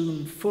was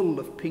soon full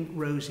of pink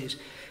roses.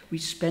 We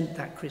spent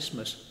that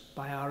Christmas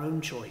by our own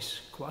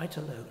choice, quite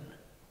alone.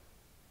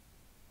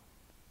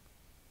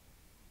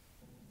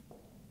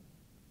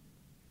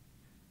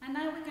 And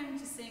now we're going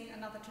to sing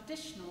another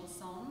traditional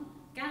song,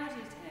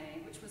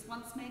 Gaudete, which was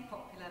once made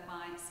popular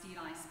by Steel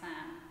Ice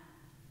Band.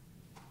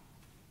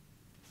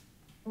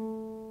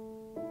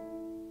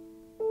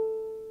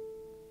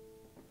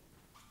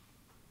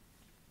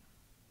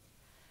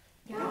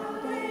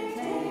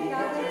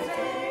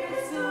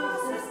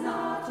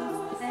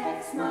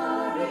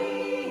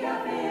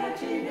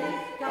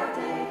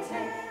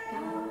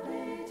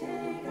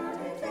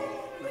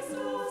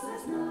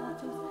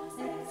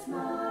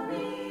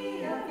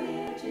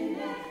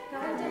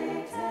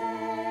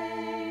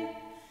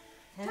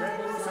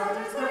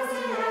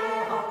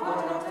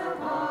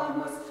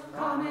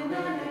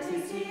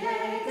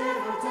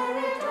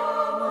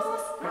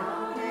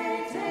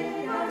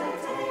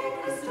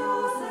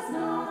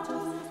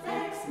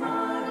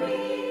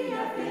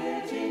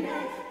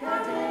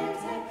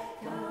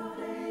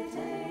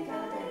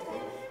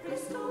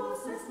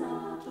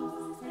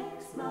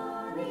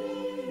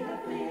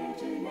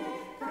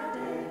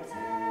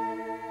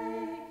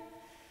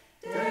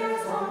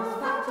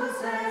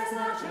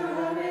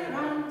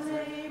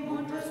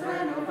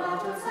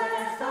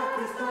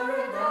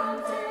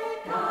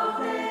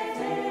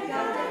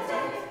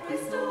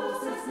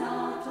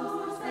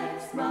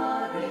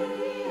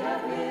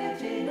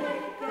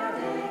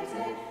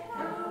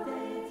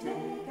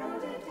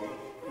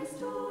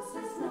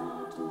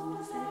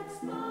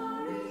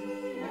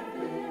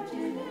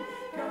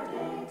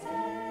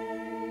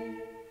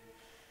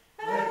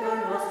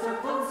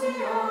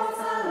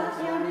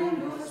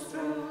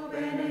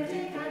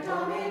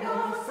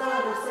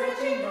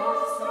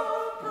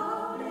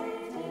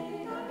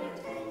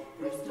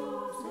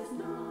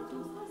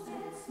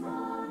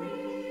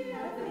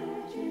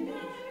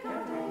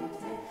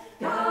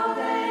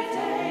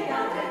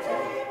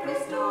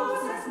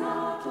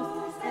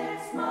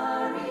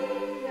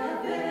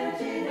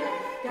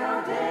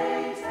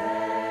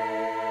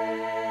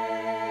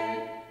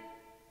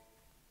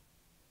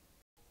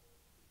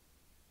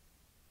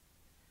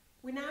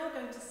 We're now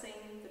going to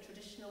sing the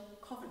traditional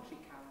Coventry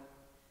Carol,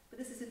 but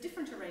this is a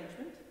different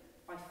arrangement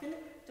by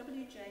Philip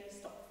W.J.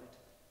 Stopford.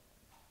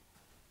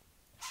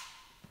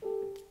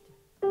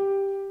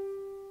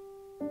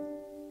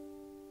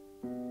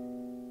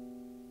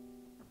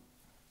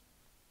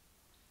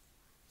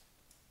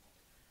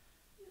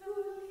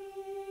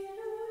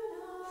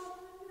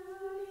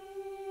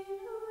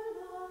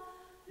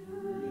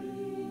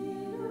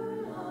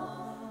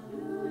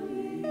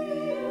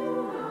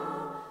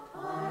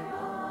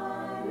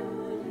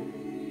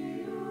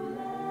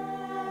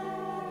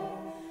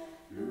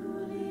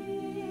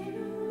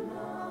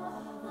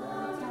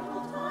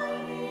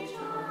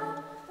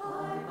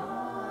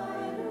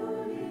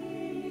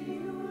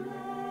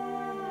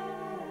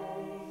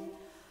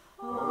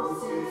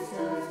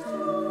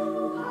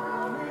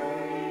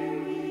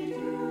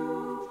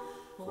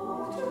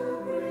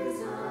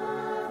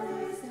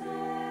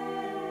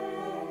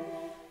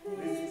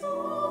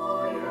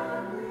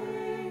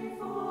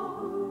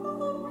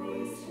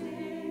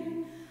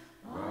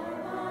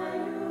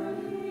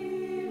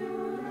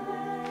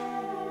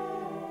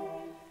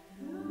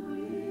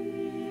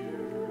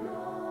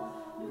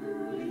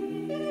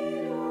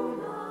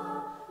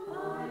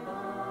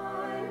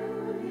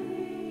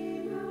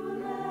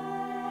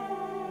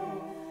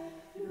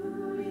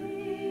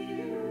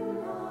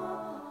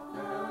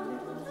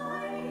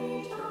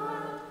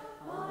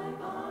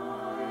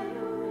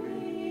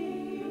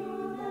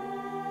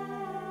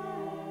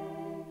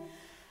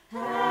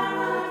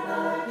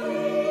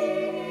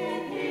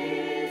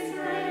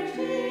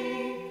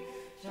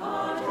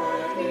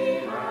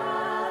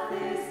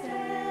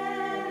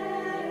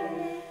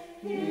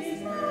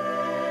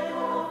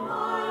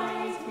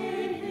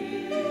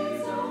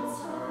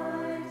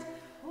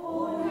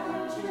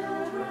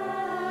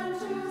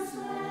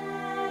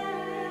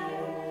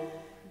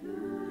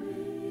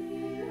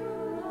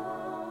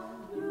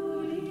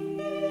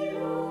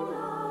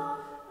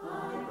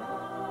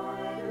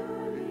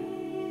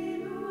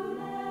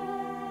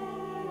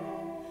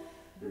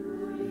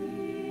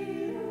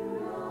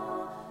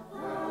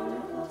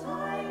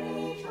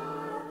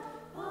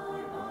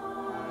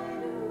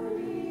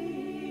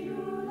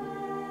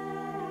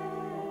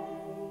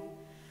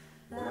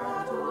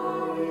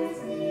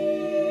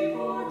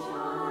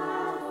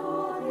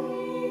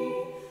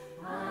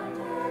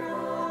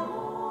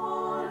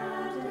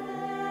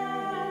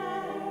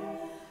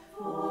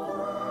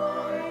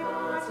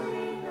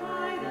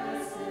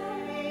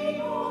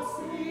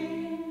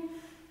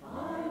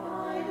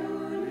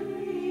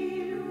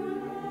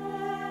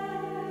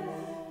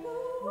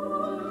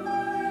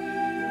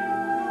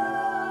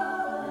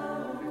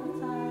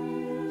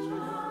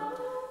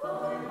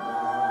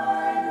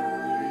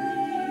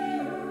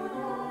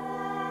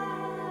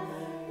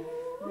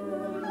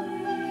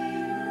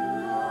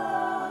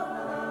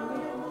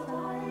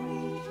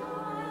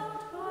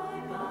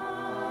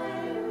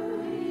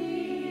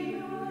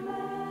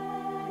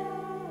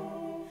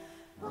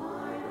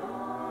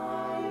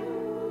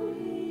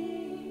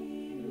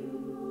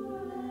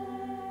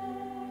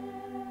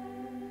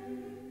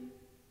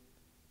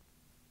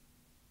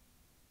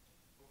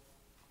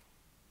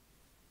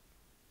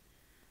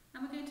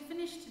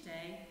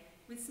 today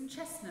with some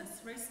chestnuts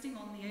roasting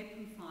on the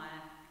open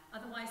fire,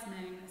 otherwise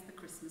known as the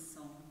Christmas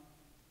song.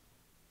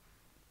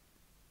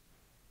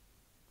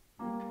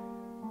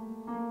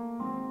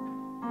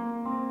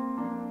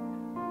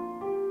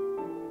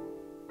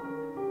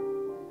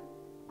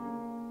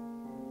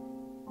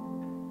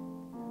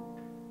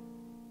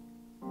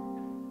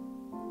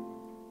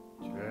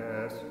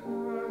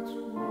 Chestnuts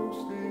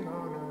roasting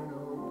on an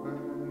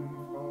open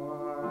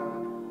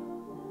fire,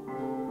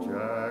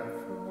 Jack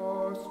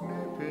Frost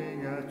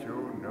nipping at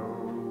your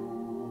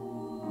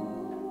nose,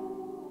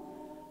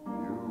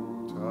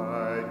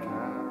 Yuletide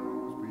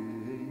carols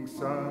being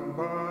sung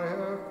by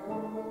a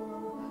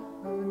choir,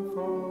 and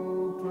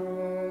folk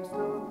dressed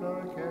up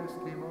like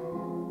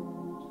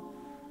Eskimos.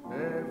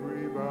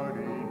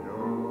 Everybody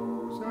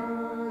knows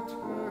a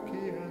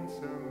turkey and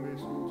some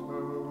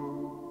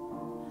mistletoe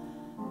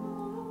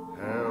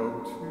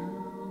help to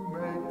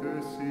make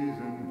the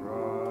season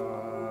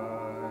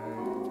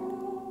bright.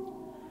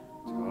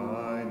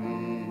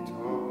 Tiny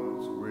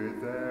tots with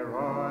their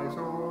eyes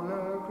all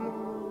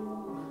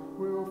aglow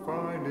will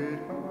find it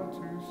hard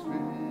to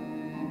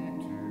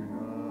sleep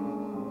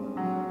tonight.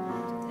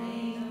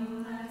 They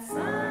know that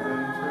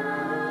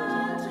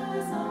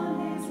Santa's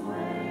on his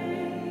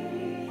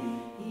way.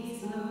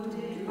 He's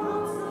loaded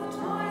lots of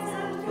toys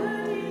and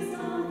goodies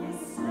on his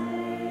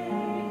sleigh.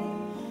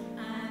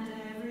 And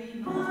every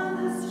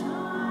mother's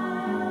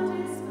child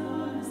is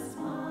gonna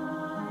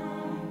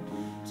smile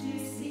to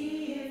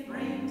see if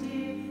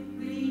reindeer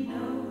really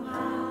know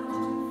how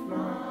to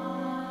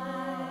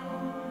fly.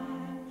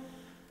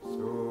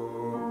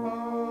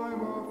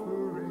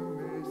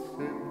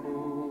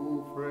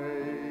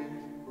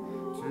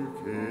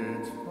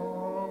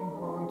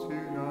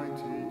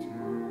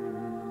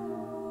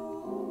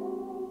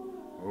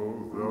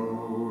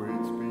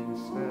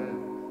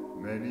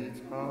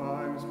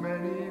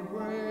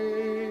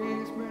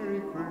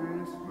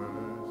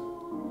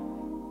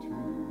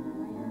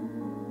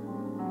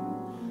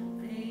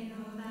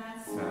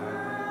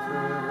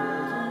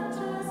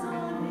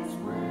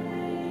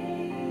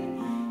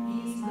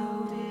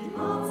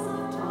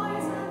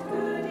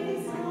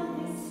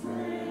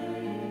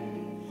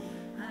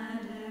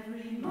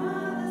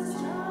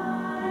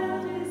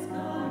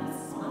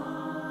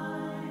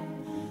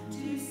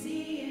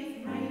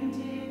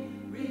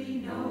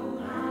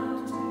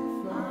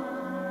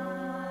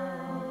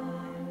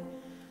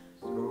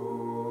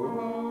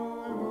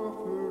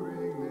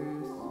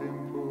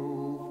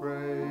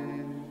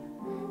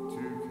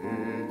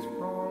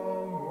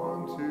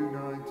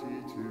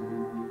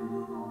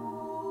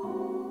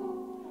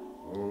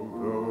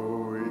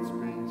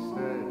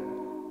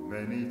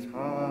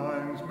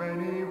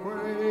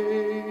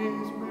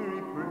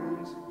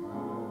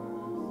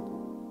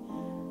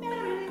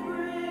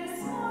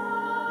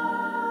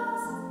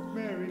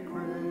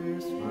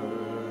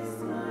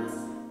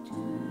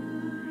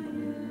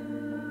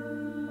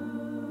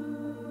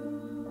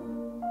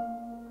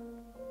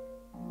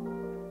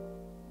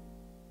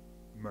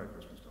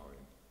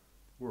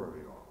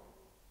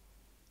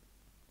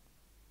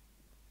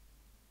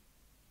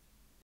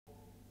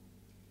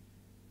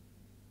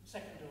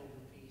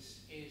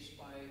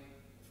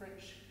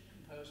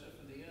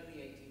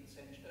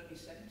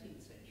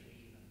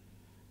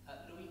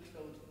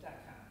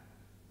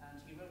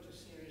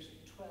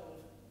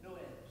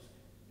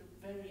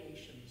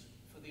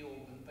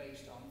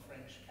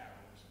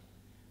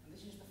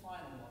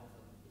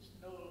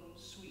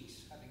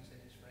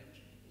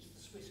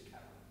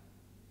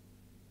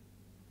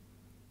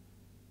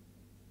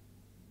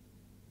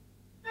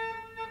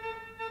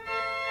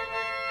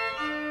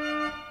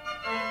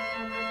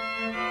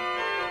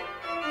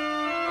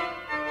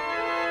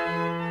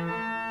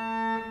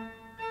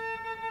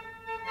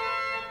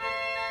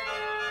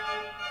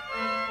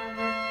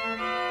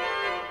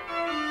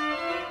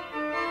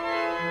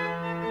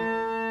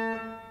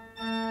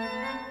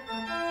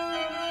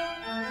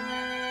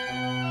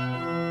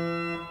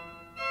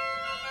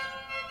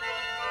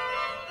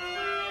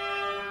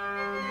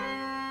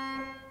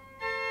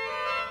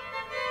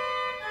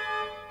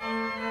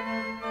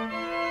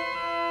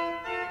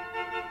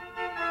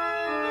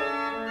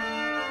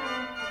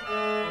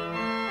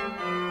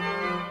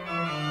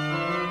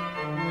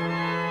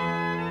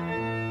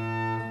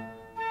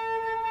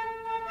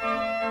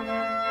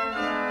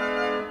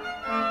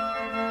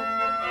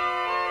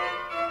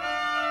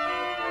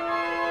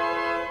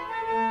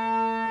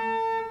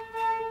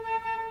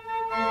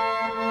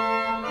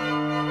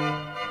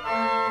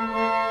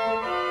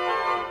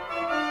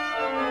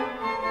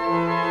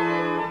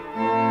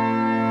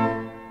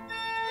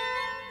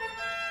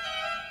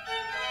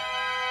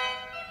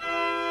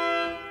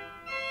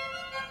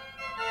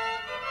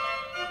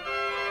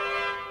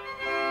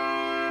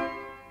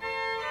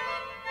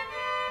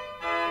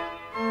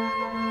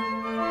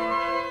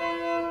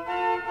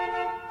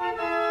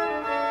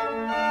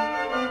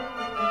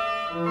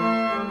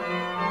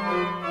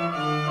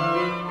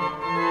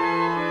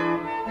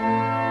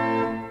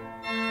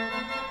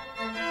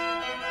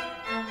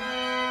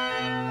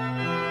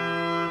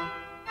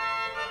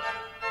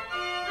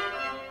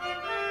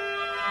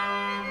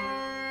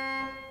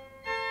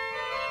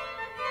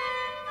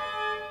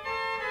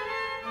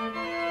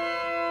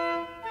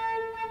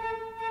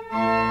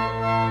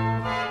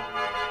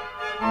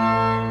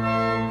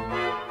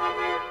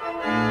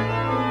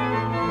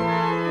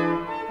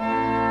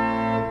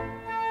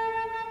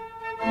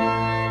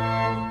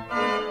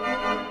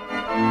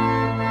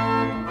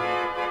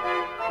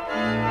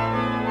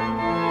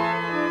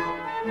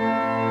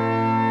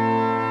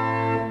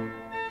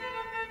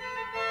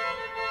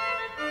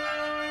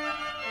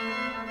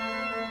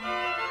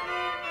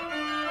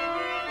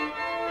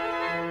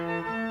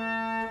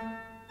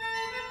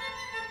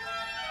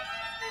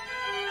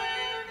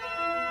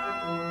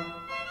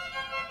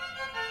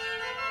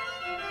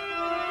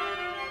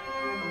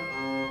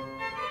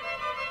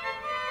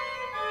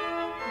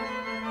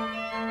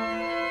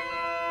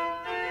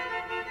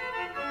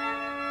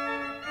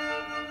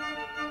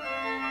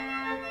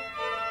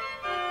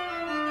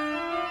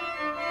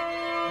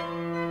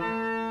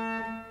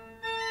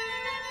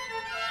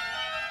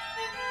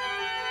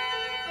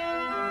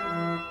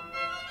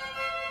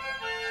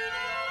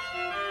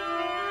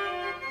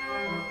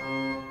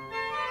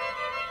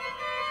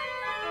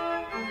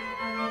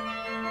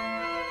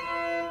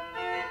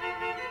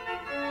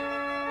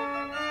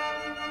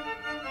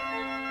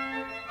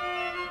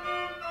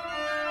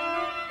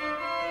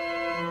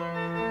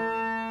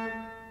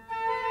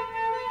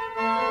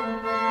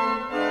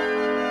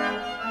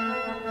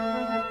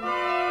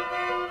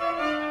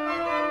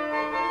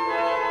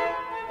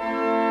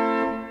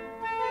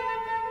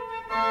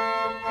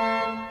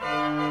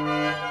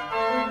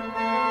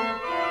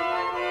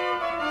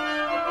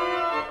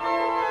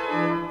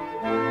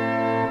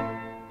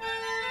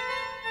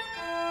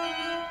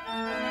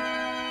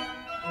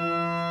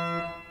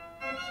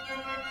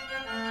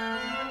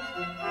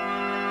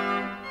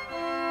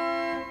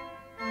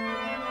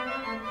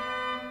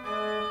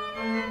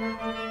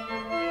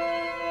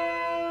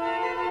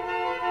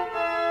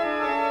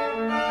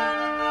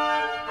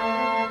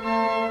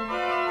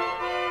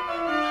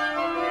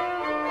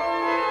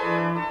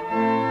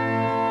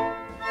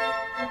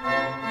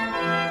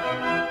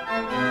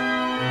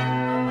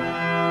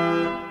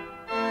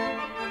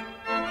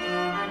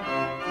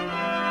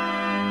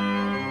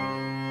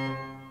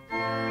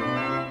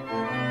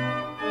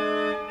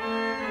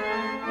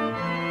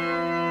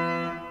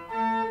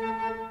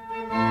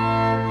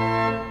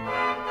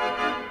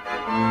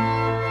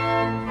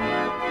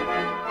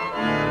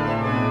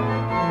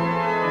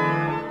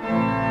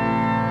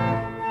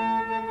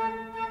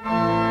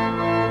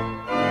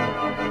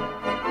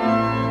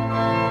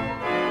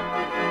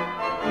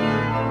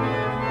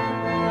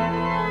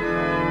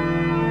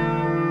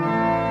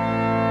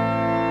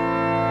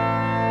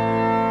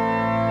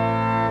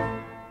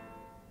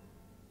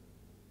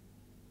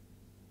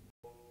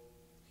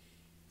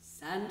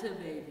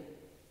 baby.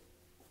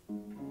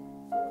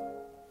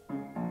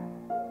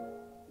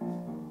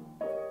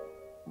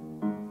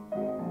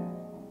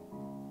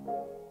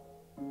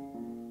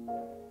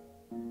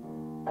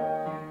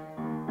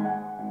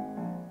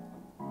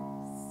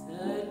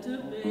 Santa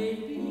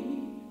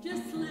baby,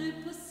 just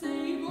slip a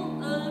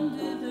sable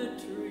under the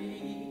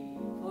tree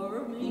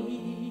for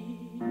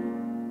me.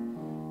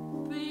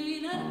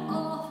 Been an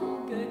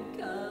awful good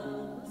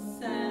girl,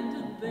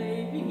 Santa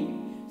baby,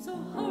 so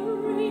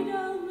hurry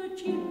down the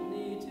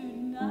chimney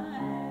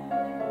tonight.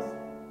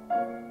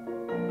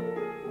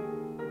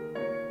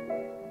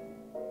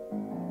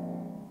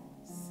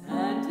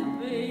 Santa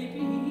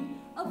baby,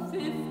 a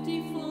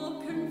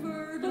 54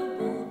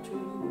 convertible to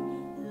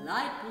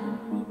light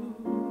blue.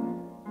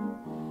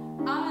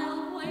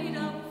 I'll wait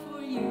up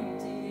for you,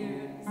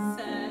 dear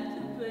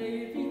Santa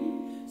baby,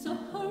 so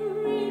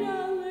hurry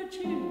down the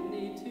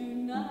chimney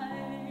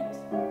tonight.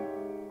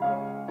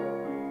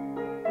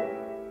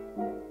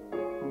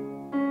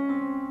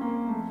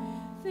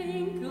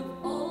 Think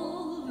of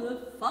all the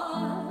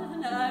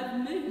fun I've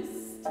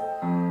missed.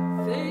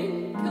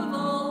 Think of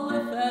all the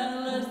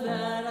fellas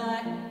that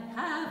I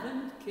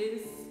haven't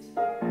kissed.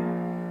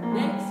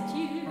 Next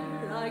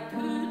year I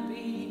could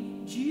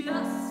be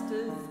just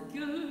as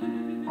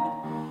good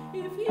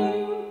if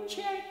you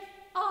check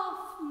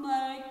off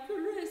my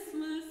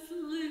Christmas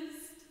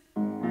list.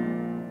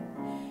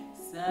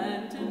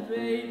 Santa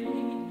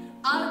baby,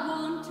 I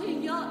want a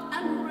yacht,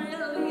 and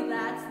really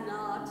that's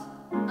not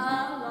a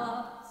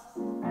lot.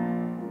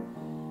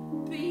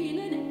 Been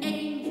an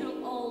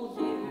angel all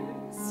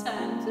year,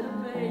 Santa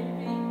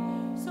baby,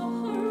 so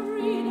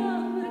hurry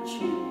down the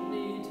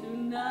chimney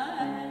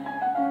tonight.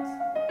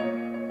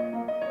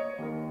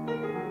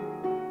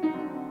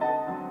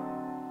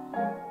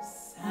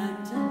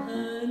 Santa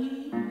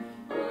honey,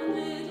 a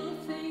little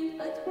thing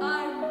that I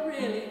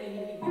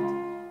really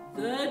need,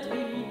 the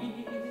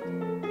deed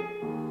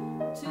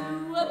to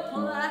a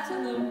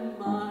platinum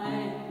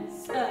mine,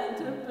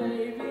 Santa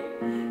baby,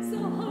 so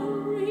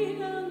hurry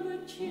down the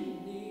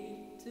chimney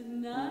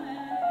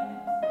tonight.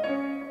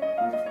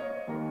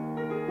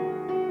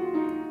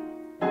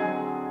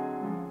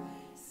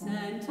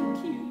 Santa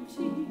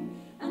cutie,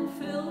 and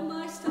fill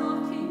my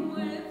stocking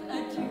with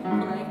a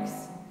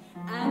duplex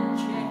and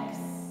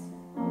checks.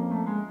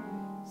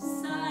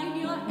 Sign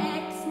your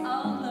X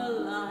on the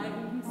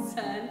line,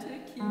 Santa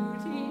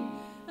cutie,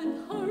 and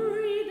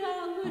hurry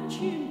down the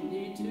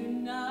chimney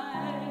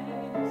tonight.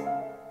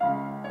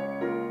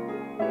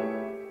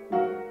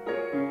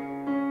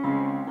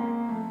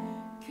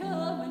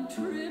 Come and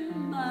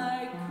trim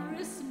my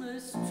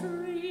Christmas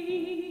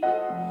tree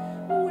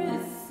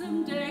with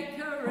some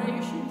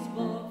decorations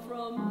bought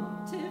from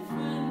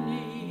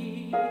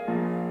Tiffany.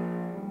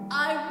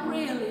 I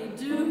really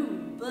do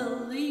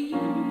believe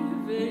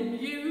in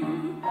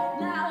you.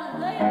 Now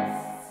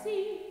let's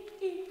see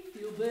if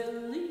you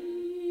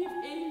believe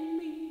in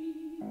me.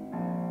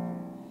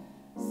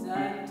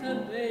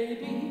 Santa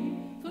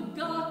baby,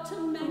 forgot to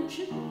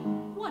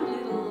mention one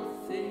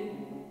little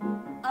thing,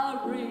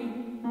 a ring.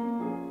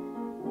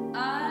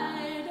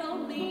 I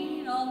don't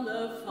mean on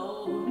the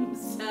phone,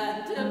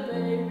 Santa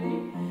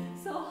baby,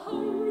 so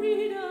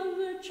hurry down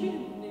the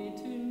chimney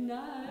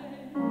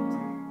tonight.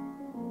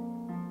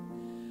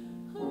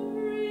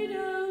 Hurry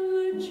down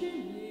the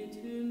chimney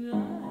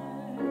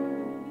tonight.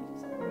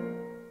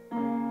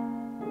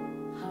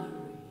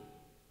 Hurry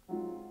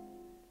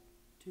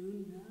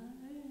tonight.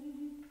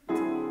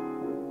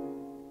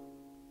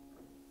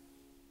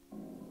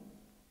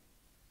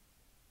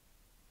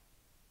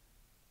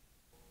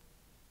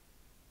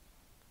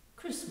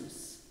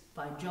 Christmas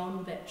by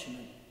John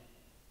Betjeman.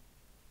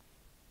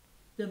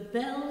 The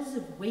bells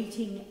of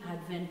waiting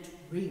Advent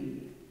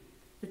ring,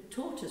 the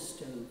tortoise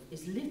stove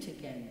is lit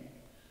again,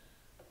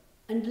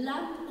 and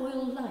lamp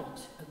oil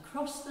light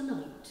across the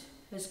night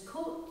has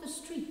caught the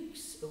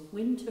streaks of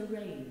winter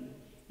rain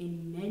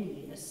in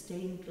many a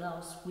stained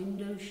glass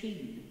window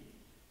sheen,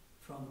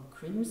 from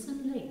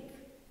Crimson Lake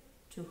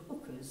to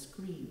Hooker's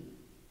Green.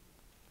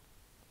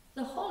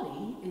 The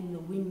holly in the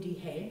windy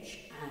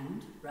hedge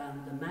and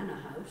round the manor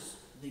house,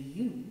 the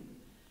yew,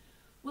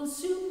 will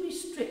soon be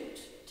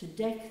stripped to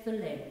deck the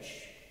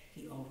ledge,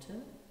 the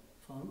altar,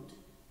 font,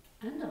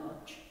 and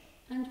arch,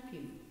 and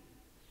pew,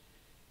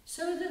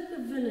 so that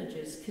the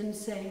villagers can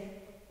say,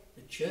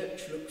 the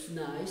church looks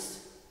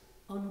nice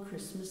on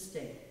Christmas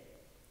Day.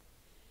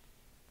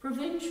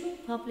 Provincial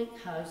public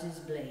houses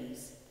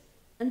blaze,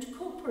 and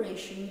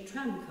corporation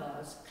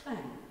tramcars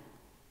clang.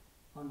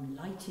 On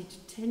lighted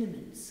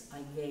tenements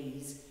I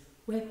gaze,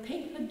 where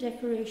paper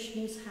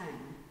decorations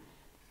hang,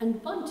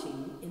 and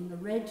bunting in the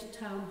red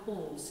town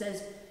hall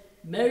says,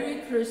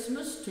 Merry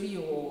Christmas to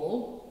you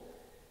all.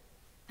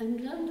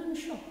 And London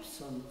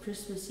shops on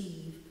Christmas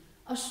Eve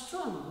are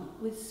strung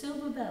with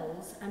silver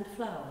bells and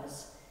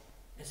flowers,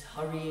 as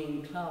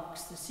hurrying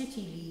clerks the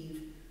city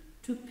leave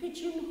to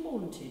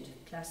pigeon-haunted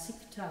classic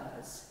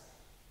towers,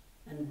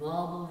 and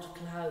marbled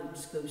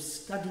clouds go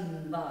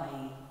scudding by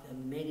the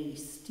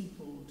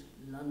many-steepled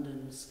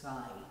London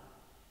sky.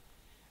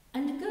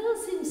 And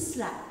girls in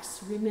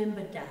slacks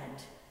remember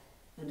Dad,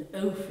 and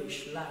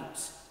oafish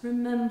louts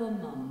remember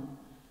Mum,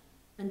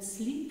 and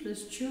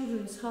sleepless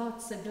children's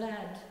hearts are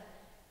glad,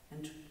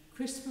 and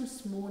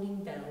Christmas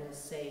morning bells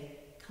say,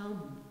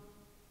 come,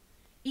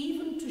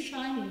 even to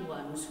shining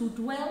ones who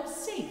dwell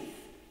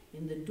safe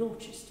in the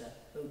Dorchester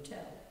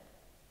Hotel.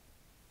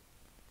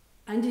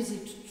 And is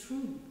it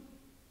true?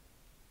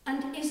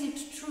 And is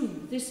it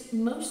true, this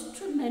most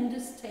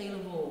tremendous tale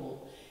of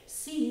all,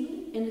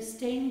 seen in a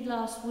stained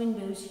glass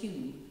window's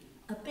hue,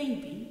 a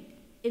baby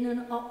in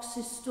an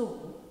ox's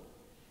stall,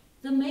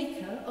 the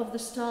maker of the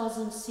stars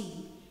and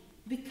sea,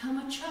 become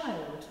a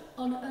child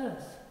on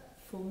earth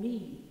for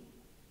me?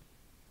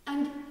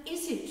 And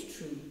is it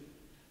true?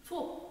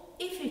 For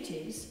if it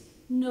is,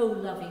 no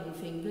loving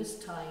fingers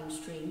tying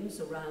strings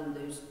around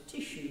those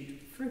tissued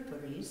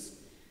fripperies,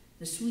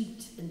 the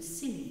sweet and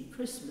silly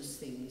Christmas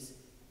things,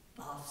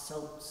 bath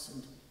salts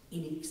and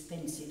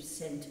inexpensive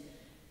scent,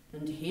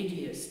 and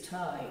hideous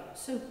tie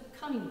so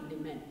kindly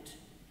meant.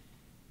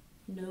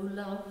 No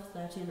love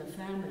that in a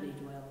family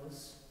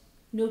dwells,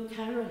 no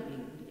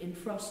caroling in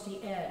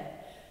frosty air,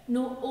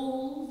 nor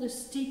all the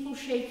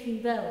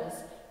steeple-shaking bells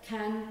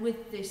can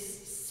with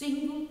this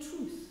single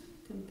truth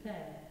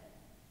compare,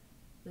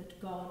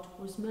 that God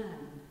was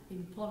man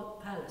in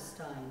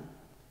Palestine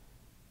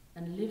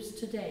and lives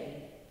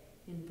today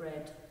in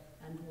bread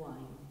and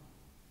wine.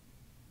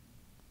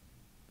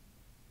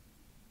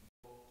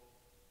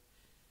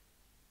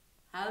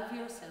 Have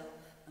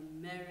yourself a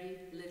merry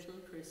little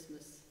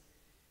Christmas.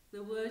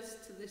 The words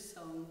to this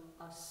song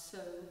are so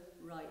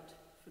right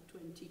for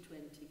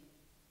 2020.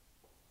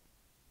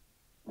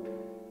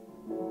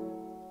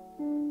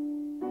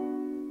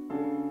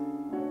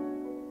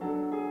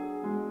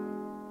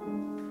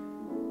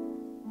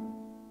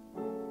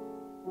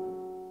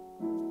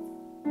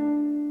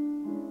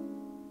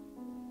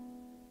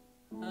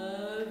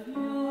 Have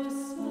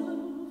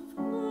yourself a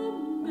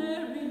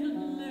merry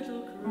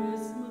little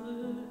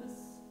Christmas.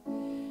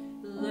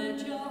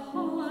 Let your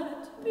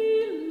heart be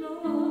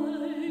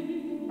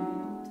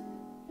light.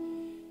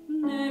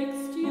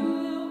 Next year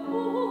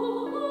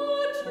all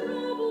our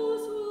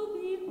troubles will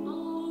be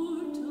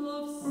out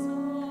of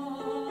sight.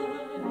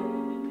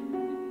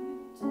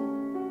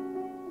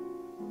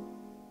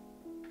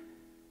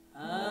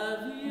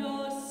 Have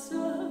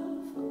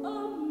yourself a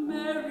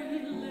merry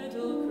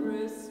little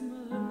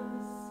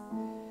Christmas.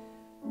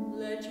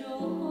 Let your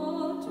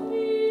heart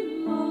be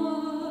light.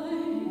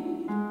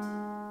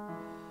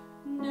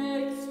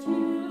 Next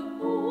year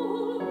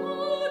all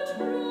our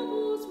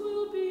troubles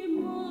will be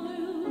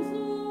miles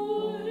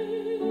away.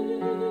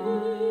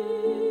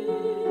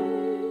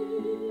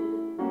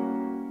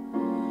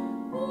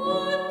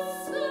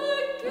 Once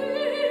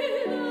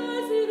again,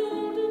 as in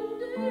olden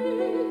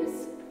days,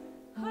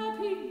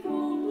 happy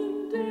golden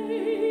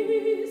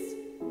days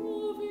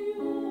of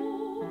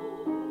yore.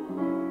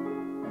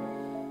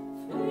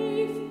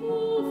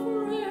 Faithful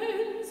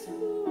friends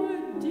who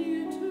were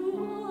dear to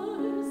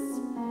us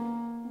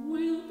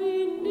will be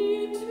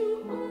near to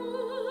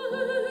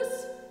us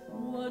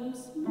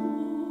once more.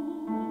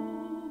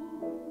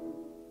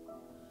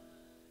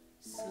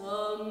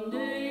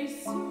 Someday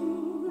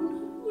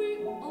soon we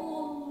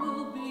all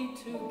will be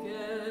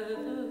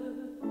together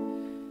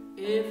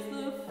if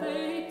the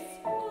fates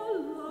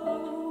allow.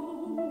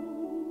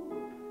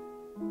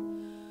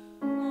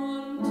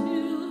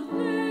 Until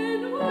then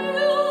we'll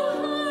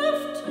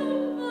have to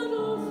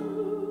muddle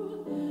through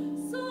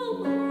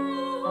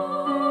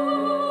somehow.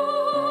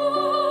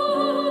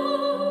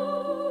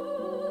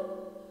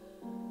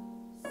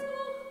 So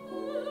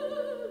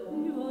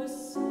have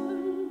yourself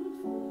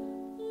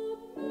a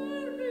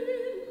merry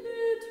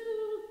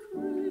little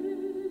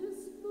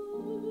Christmas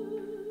now.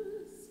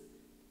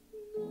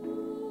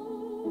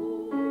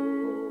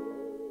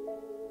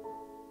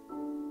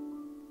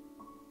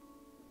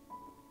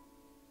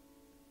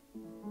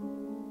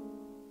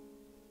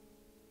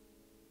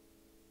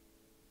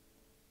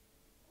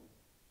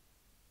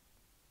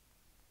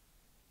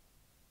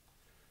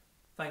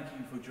 Thank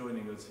you for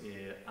joining us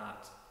here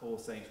at All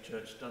Saints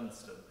Church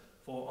Dunsden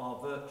for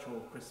our virtual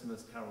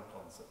Christmas Carol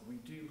concert. We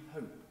do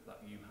hope that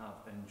you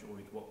have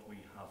enjoyed what we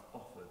have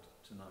offered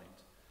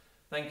tonight.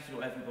 Thank you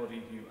to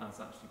everybody who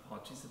has actually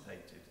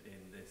participated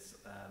in this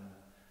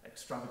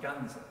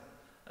extravaganza.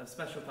 A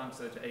special thanks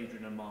though to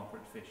Adrian and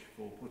Margaret Fish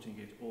for putting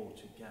it all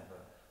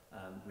together.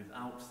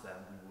 Without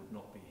them we would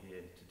not be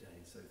here today,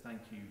 so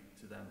thank you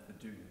to them for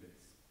doing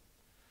this.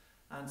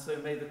 And so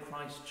may the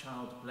Christ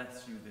child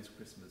bless you this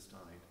Christmas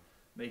tide.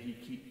 May he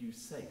keep you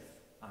safe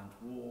and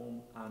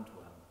warm and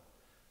well.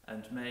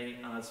 And may,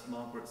 as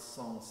Margaret's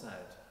song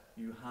said,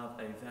 you have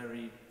a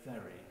very,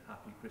 very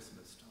happy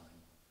Christmas time.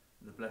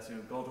 The blessing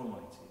of God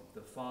Almighty,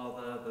 the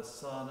Father, the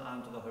Son,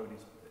 and the Holy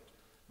Spirit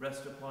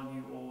rest upon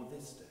you all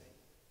this day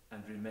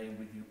and remain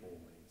with you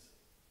always.